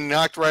and he's then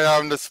knocked right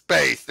out into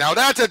space. Now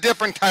that's a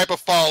different type of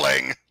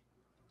falling.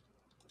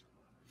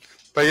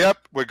 But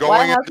yep, we're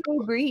going. How can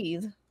we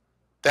breathe?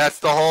 That's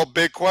the whole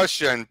big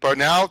question. But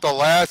now the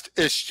last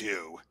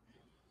issue.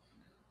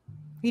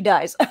 He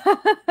dies.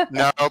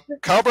 No,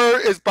 cover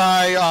is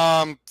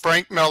by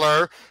Frank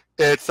Miller.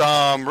 It's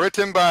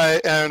written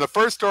by, and the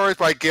first story is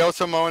by Gail,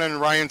 Simone,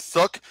 and Ryan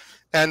Sook.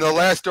 And the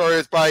last story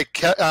is by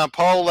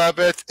Paul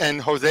Levitz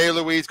and Jose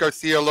Luis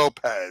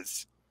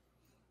Garcia-Lopez.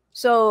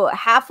 So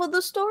half of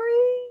the story?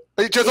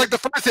 Just like the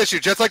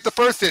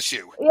first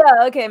issue.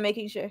 Yeah, okay,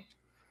 making sure.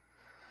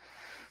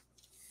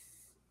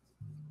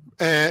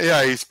 And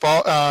yeah,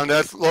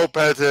 that's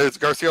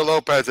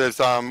Garcia-Lopez's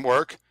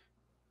work.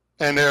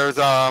 And there's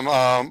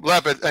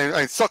Levitz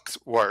and Sook's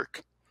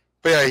work.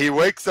 But yeah, he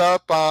wakes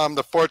up,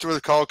 the fortune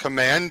was called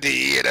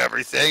Kamandi and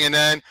everything, and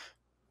then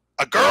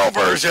a girl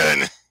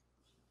version.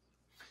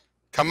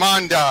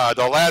 Kamanda,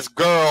 the last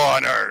girl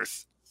on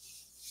Earth.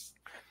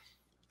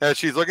 As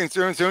she's looking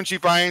through, and soon she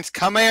finds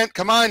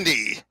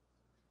Kamandi.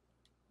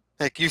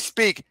 Like, you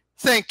speak,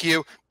 thank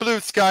you. Blue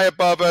sky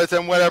above us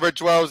and whatever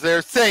dwells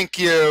there, thank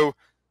you.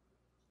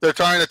 They're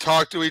trying to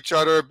talk to each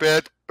other a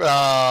bit. But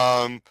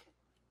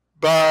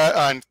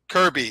on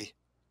Kirby.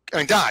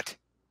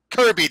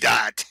 Kirby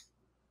Dot.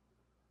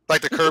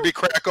 Like the Kirby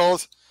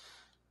crackles.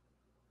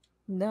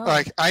 No.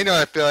 Like, I know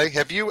that feeling.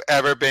 Have you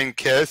ever been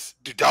kissed?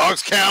 Do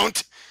dogs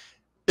count?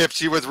 If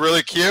she was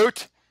really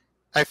cute?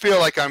 I feel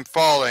like I'm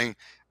falling.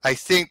 I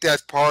think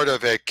that's part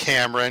of it,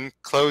 Cameron.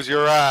 Close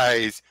your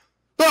eyes.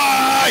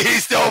 Ah,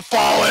 he's still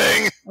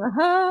falling.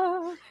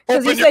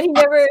 Because he said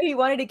he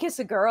wanted to kiss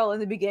a girl in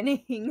the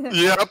beginning.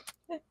 Yep.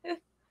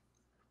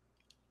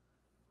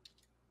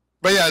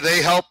 But yeah,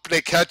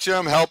 they catch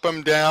him, help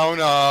him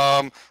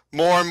down.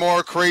 More and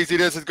more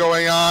craziness is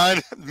going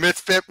on.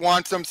 Misfit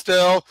wants him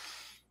still.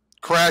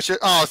 Crash it.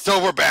 Oh,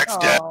 Silverback's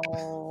dead.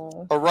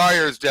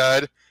 Orion's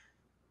dead.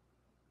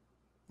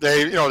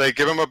 They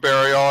give him a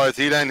burial as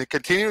he then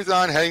continues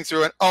on heading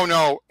through it. Oh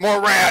no, more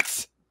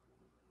rats!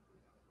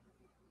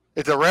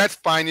 If the rats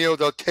find you,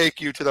 they'll take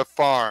you to the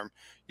farm.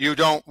 You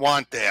don't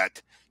want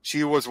that.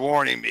 She was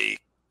warning me.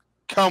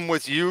 Come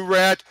with you,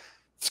 rat.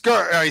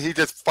 He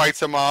just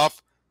fights him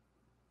off.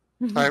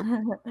 Right.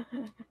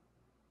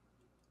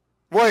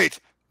 Wait.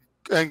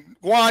 And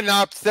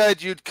Guanop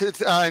said ye'd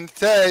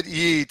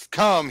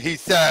come, he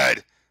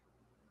said.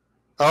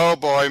 Oh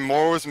boy,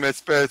 Moore's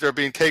misfits are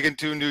being taken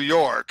to New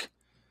York.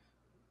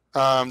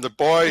 The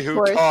boy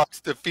who talks,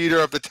 the feeder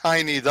of the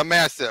tiny, the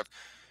massive.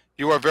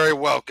 You are very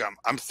welcome.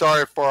 I'm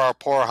sorry for our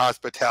poor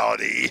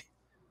hospitality.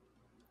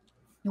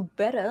 You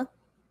better.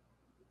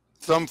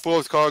 Some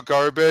fools call it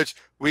garbage.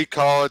 We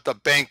call it the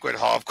banquet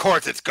hall. Of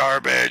course it's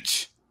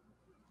garbage.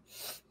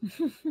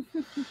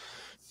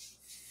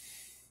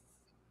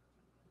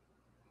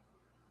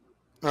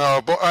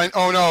 Oh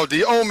no,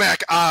 the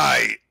OMAC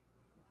Eye.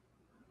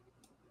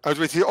 As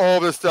we see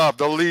all this stuff,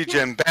 the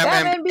Legion,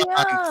 Batman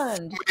Beyond,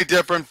 so many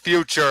different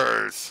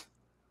futures.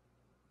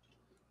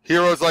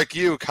 Heroes like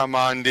you,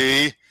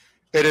 Kamandi.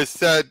 It is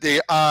said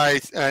the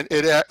eyes, and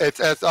it's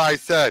as I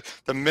said,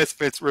 the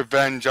Misfit's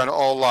revenge on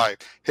all life.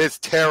 His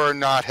terror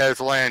knot has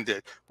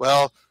landed.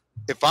 Well,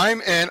 if I'm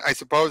in, I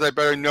suppose I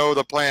better know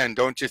the plan,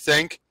 don't you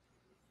think?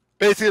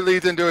 Basically it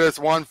leads into this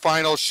one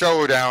final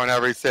showdown and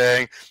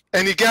everything.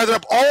 And he gathered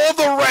up all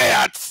the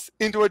rats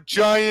into a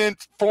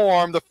giant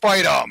form to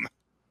fight them.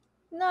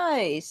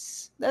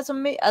 Nice. That's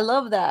amazing. I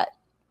love that.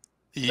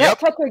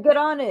 Yep. Ratcatcher, get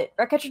on it.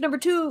 Ratcatcher number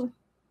 2.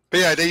 But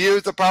yeah, they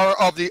use the power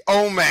of the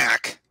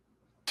OMAC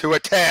to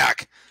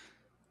attack.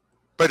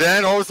 But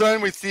then all of a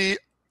sudden we see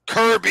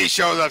Kirby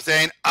shows up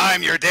saying,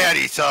 "I'm your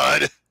daddy,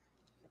 son."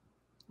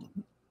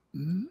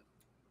 Mm-hmm.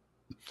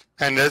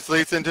 And this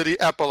leads into the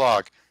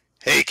epilogue.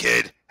 "Hey,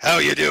 kid, how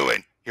you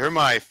doing? You're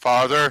my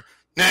father."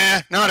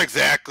 "Nah, not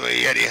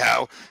exactly,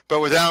 anyhow. But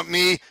without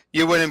me,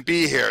 you wouldn't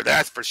be here,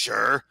 that's for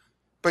sure."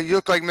 "But you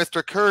look like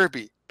Mr.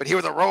 Kirby." "But he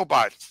was a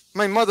robot.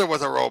 My mother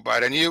was a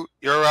robot, and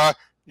you're a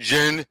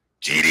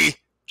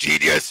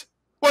genius.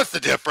 What's the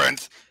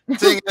difference?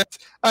 Thing is,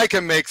 I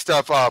can make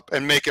stuff up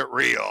and make it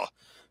real.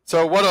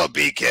 So what'll it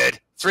be, kid?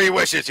 3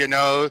 wishes, you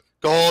know.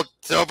 Gold,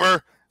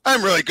 silver.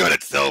 I'm really good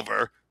at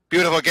silver.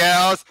 Beautiful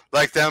gals,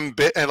 like them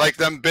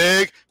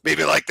big,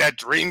 maybe like that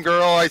dream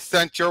girl I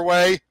sent your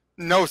way."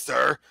 "No,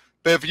 sir.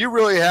 But if you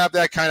really have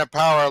that kind of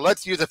power,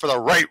 let's use it for the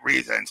right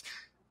reasons.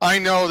 I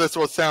know this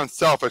will sound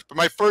selfish, but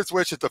my first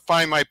wish is to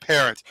find my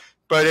parents.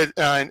 But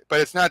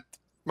it's not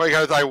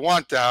because I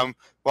want them.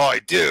 Well, I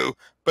do.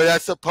 But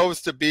that's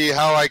supposed to be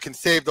how I can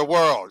save the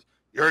world.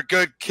 You're a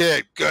good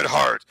kid, good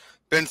heart.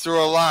 Been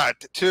through a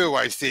lot, too,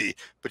 I see.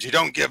 But you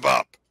don't give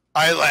up.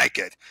 I like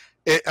it.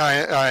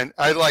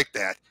 I like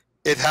that.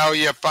 It's how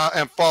you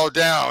fall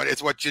down.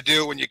 It's what you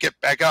do when you get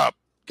back up.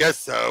 Guess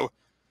so."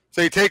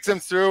 So he takes him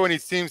through, and he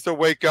seems to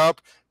wake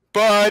up.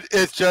 But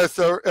it's just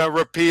a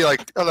repeat,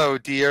 like, "Hello,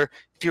 dear.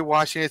 If you're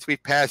watching this,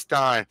 we've passed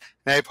on.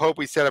 And I hope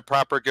we said a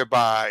proper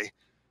goodbye."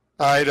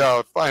 "I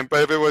know, fine.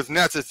 But if it was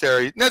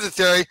necessary,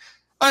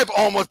 I've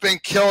almost been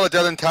killed a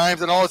dozen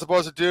times, and all I was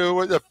supposed to do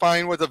was to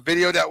find was a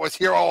video that was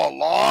here all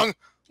along?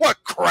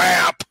 What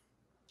crap!"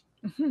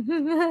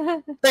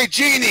 "Hey,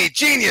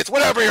 genius,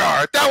 whatever you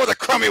are, that was a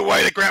crummy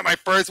way to grant my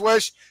first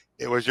wish."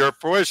 "It was your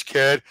wish,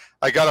 kid.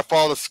 I gotta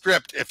follow the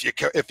script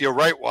if you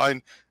write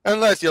one,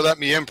 unless you let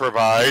me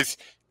improvise."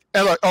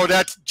 And look, oh,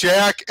 that's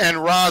Jack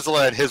and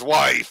Rosalind, his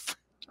wife.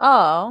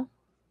 Oh.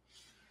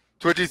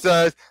 To which he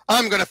says,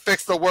 "I'm going to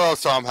fix the world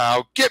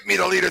somehow. Get me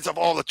the leaders of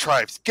all the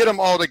tribes. Get them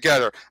all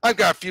together. I've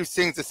got a few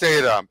things to say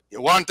to them.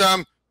 You want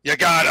them? You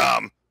got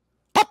them."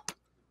 Pop!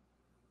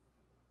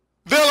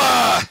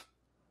 "Villa!"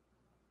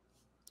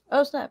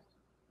 Oh, snap.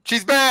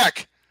 "She's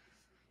back."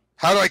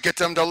 "How do I get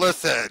them to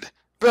listen?"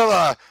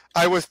 "Villa,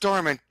 I was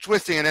dormant,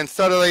 twisting, and then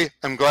suddenly,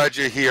 I'm glad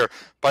you're here,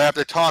 but I have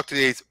to talk to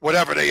these,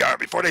 whatever they are,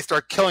 before they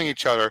start killing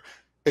each other.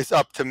 It's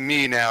up to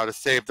me now to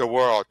save the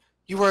world."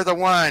 "You are the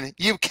one.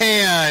 You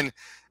can."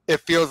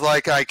 "It feels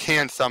like I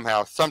can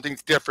somehow.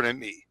 Something's different in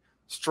me.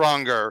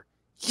 Stronger."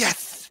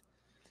 "Yes."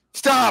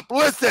 "Stop.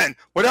 Listen.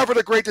 Whatever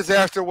the great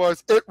disaster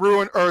was, it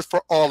ruined Earth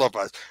for all of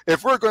us.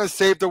 If we're going to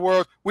save the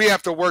world, we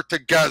have to work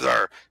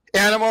together.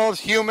 Animals,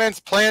 humans,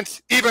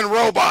 plants, even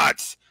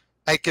robots."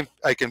 I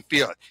can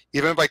feel it.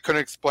 Even if I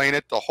couldn't explain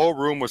it, the whole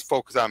room was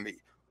focused on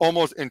me,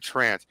 almost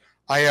entranced.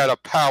 I had a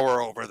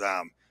power over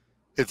them.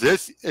 Is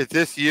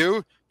this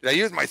you? Did I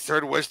use my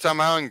third wish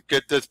somehow and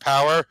get this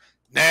power?"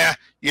 "Nah,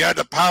 you had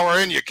the power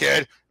in you,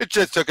 kid. It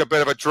just took a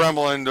bit of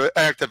adrenaline to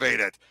activate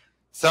it.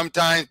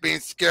 Sometimes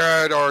being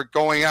scared or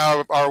going out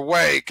of our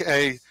way,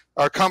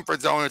 our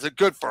comfort zone, is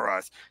good for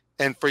us.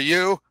 And for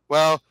you,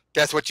 well,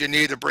 that's what you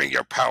need to bring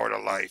your power to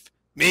life.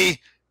 Me,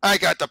 I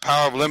got the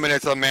power of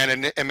limitless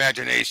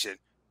imagination.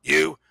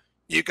 You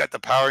got the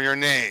power in your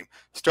name,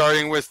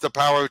 starting with the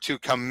power to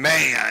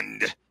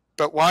command.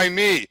 But why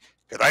me?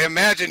 Because I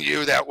imagine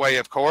you that way,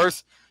 of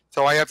course.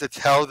 So I have to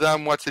tell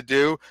them what to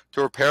do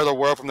to repair the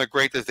world from the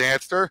great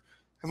disaster?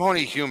 I'm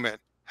only human.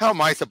 How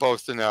am I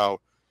supposed to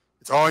know?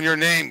 It's all in your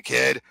name,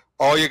 kid.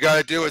 All you got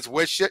to do is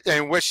wish it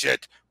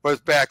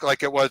was back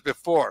like it was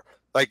before,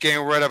 like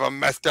getting rid of a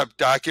messed up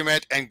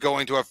document and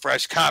going to a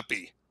fresh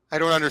copy. I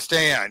don't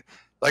understand.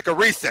 Like a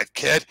reset,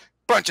 kid.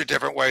 Bunch of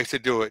different ways to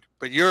do it,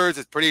 but yours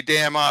is pretty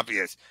damn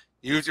obvious.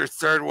 Use your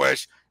third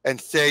wish and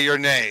say your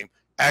name.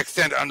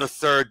 Accent on the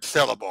third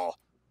syllable.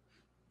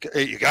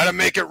 You got to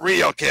make it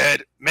real,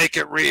 kid. Make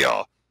it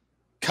real.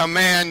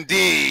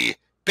 Kamandi.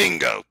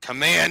 Bingo.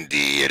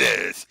 Kamandi it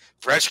is.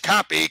 Fresh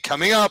copy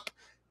coming up.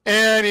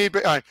 And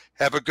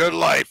have a good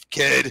life,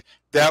 kid.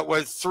 That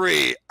was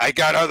 3. I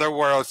got other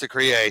worlds to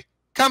create.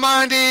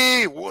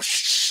 Kamandi.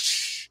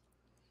 Whoosh.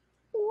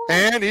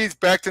 And he's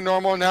back to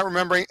normal, not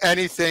remembering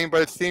anything,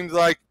 but it seems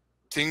like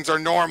things are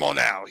normal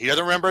now. He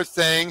doesn't remember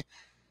saying,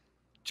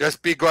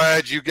 "Just be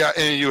glad you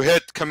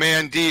hit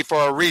Command D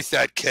for a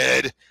reset,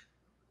 kid."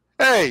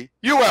 "Hey,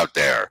 you out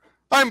there.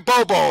 I'm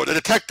Bobo, the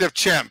detective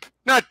chimp.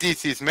 Not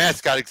DC's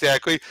mascot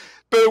exactly,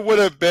 but it would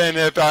have been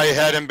if I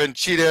hadn't been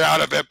cheated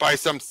out of it by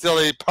some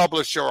silly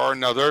publisher or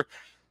another.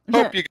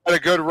 Hope you got a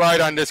good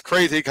ride on this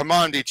crazy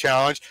Kamandi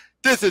challenge.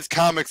 This is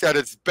comics at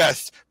its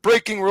best,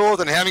 breaking rules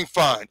and having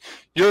fun.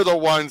 You're the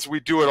ones we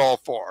do it all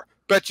for.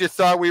 Bet you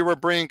thought we were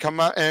being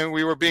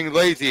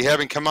lazy,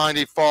 having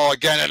Kamandi fall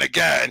again and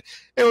again.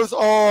 It was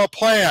all a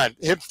plan,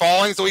 him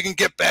falling so he can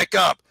get back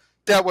up.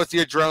 That was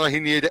the adrenaline he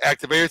needed to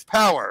activate his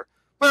power.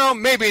 Well,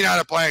 maybe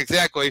not a plan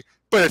exactly,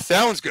 but it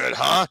sounds good,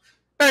 huh?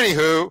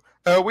 Anywho,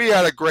 We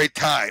had a great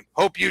time.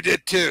 Hope you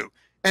did too.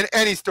 And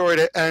any story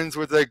that ends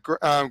with a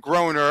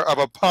groaner of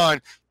a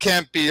pun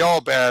can't be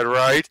all bad,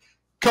 right?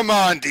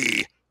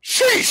 Kamandi.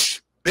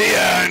 Sheesh. The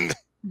end.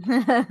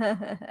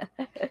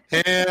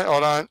 And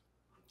hold on.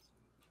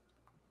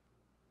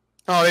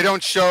 Oh, they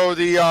don't show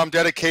the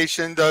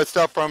dedication, the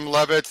stuff from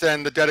Levitz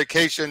and the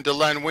dedication to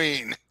Len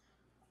Wein.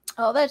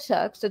 Oh, that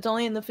sucks. It's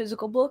only in the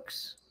physical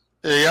books?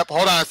 Yep.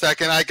 Hold on a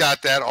second. I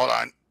got that. Hold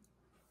on.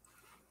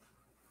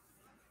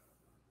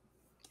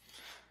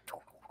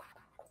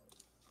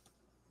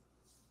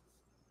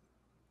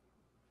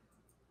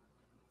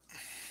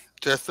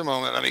 Just a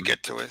moment. Let me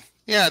get to it.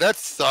 Yeah, that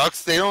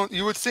sucks. They don't.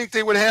 You would think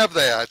they would have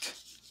that.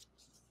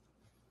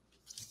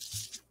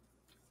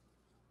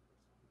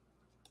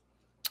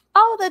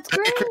 Oh, that's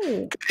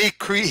great. He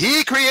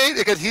created,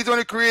 because he's the one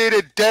who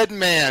created Dead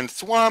Man,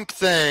 Swamp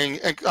Thing,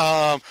 and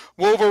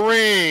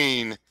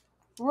Wolverine.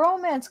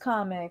 Romance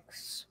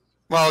comics.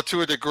 Well,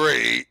 to a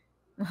degree.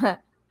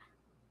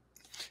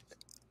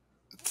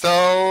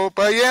 So,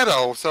 but yeah,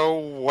 though. So,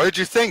 what did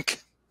you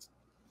think?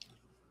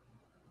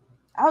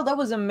 Oh, that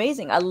was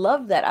amazing. I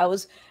love that. I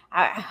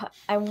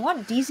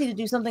want DC to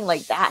do something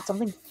like that.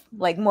 Something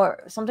like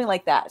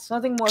that.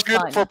 Something more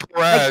fun. For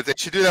Perez. They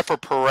should do that for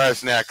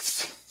Perez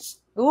next.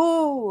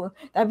 Ooh,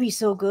 that'd be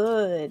so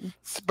good.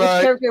 But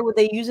which character would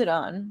they use it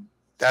on?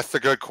 That's a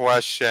good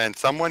question.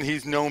 Someone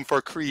he's known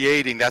for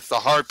creating. That's the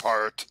hard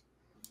part.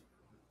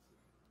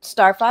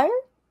 Starfire?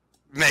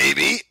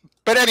 Maybe.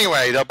 But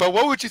anyway, though, but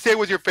what would you say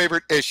was your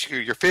favorite issue,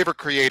 your favorite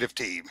creative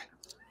team?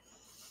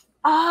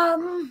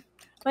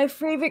 My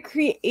favorite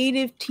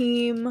creative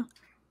team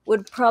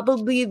would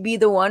probably be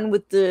the one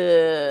with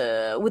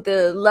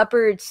the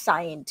leopard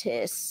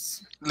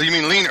scientists. You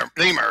mean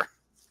lemur?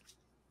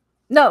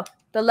 No,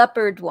 the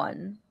leopard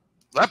one.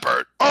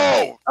 Leopard?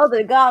 Oh! Oh,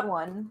 the god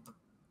one.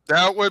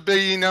 That would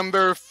be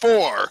number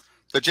 4.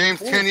 The James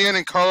Tynion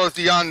and Carlos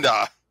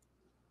Dionda.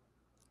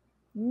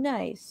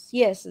 Nice.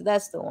 Yes,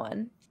 that's the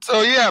one.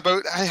 So, yeah,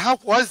 but how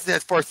was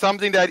this for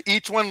something that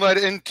each one led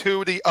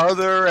into the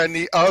other and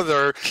the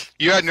other?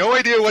 You had no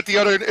idea what the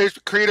other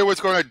creator was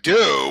going to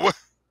do.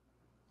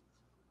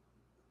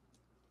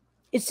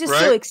 It's just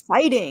so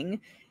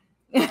exciting.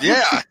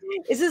 Yeah.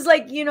 This is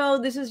like,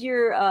 this is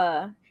your,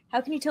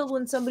 how can you tell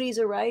when somebody's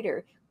a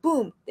writer?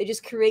 Boom, they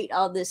just create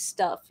all this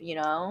stuff,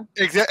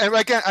 Exactly. And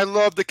again, I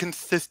love the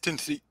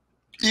consistency.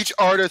 Each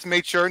artist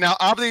made sure. Now,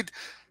 obviously,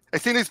 I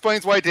think it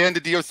explains why Dan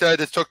Didio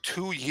said it took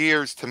 2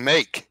 years to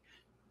make.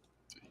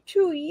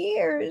 2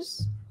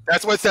 years?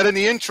 That's what it said in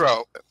the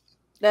intro.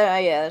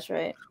 Yeah, that's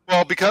right.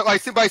 Well, because I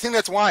think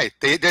that's why.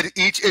 They did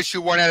each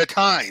issue one at a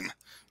time.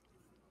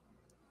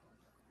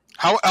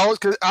 How else?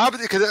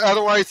 Because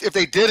otherwise, if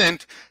they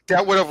didn't,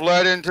 that would have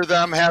led into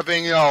them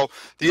having,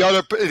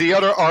 the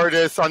other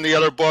artists on the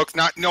other books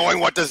not knowing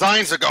what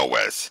designs to go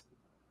with.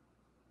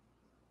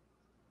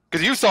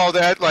 Because you saw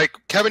that, like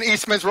Kevin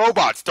Eastman's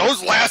robots,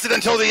 those lasted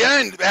until the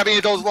end,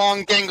 having those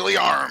long, gangly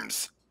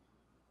arms.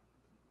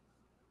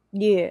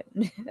 Yeah.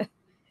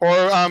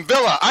 Or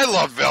Villa. I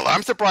love Villa.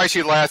 I'm surprised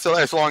she lasted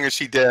as long as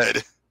she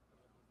did.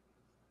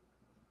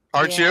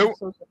 Aren't you? I'm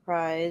so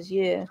surprised.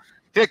 Yeah.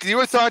 Yeah, because you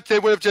would have thought they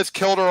would have just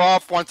killed her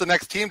off once the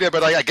next team did,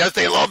 but I guess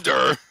they loved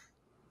her.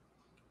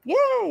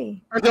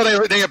 Yay!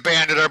 Until they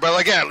abandoned her, but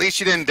again, at least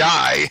she didn't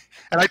die.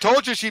 And I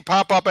told you she'd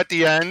pop up at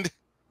the end.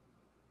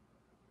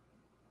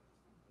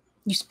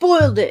 You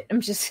spoiled it.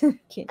 I'm just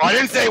kidding. I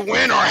didn't say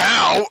when or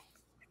how.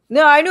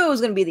 No, I knew it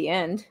was going to be the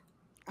end.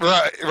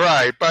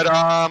 Right. But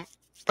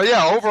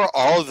yeah,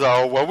 overall,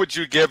 though, what would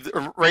you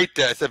rate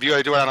this if you had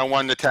to do it on a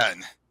 1 to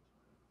 10?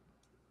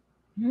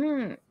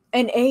 An 8.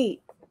 An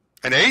 8?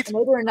 An 8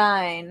 or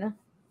 9.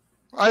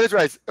 That's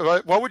right.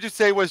 What would you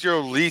say was your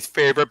least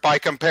favorite by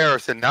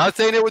comparison? Not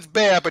saying it was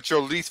bad, but your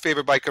least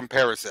favorite by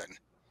comparison.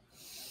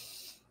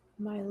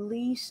 My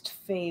least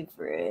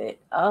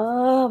favorite.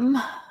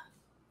 The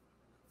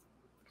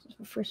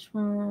first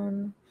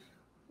one.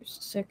 There's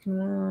the second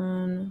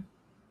one.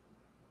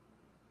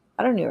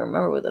 I don't even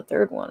remember what the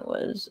third one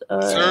was.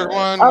 Third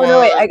one. Oh no,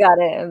 wait, I got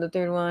it. The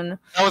third one.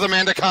 That was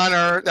Amanda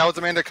Connor. That was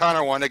Amanda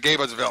Connor one that gave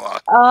us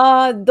Villa.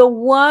 The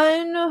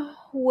one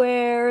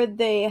where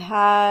they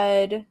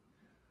had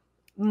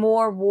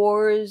more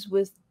wars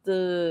with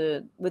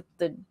the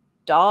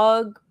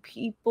dog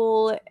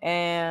people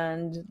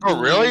and. Oh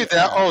really?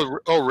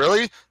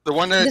 Really? The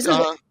one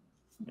that.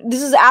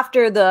 This is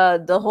after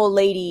the whole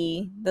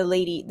lady.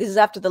 This is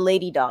after the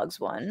lady dogs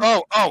one.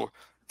 Oh.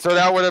 So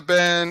that would have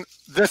been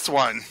this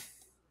one.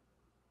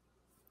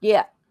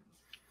 Yeah.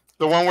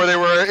 The one where they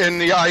were in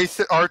the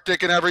ice,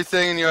 Arctic and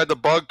everything, and you had the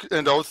bug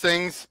and those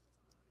things?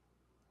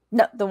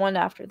 No, the one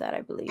after that,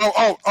 I believe.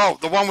 Oh,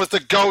 the one with the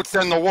goats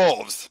and the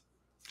wolves.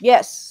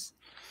 Yes.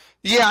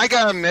 Yeah, I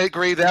gotta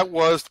agree that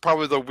was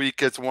probably the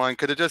weakest one,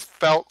 because it just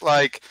felt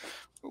like,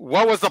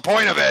 what was the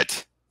point of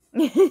it?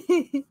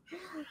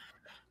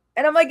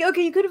 And I'm like,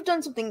 okay, you could have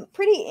done something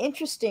pretty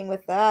interesting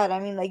with that. I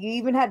mean, like, you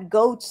even had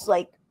goats,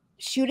 like,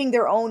 shooting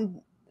their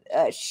own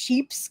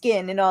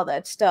sheepskin and all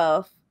that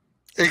stuff.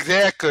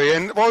 Exactly.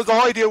 And well, the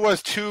whole idea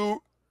was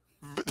 2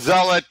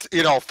 zealot,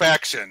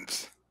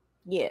 factions.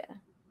 Yeah.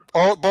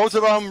 Both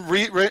of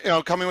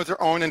them, coming with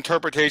their own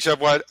interpretation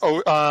of what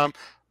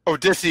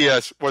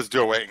Odysseus was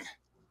doing.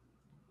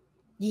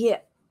 Yeah.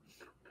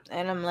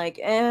 And I'm like,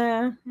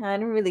 I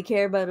don't really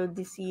care about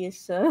Odysseus,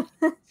 so.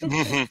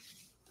 Mm-hmm.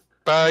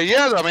 But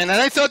yeah, I mean, and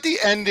I thought the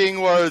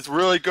ending was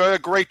really good. A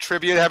great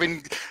tribute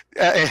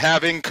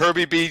having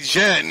Kirby be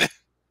Jin.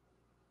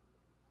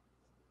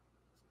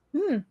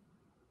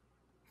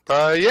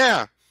 But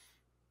yeah,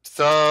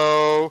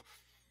 so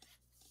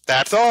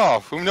that's all.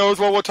 Who knows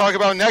what we'll talk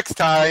about next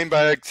time?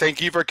 But thank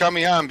you for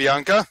coming on,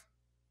 Bianca.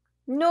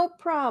 No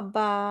problem,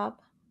 Bob.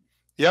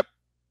 Yep.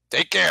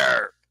 Take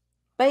care.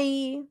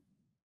 Bye.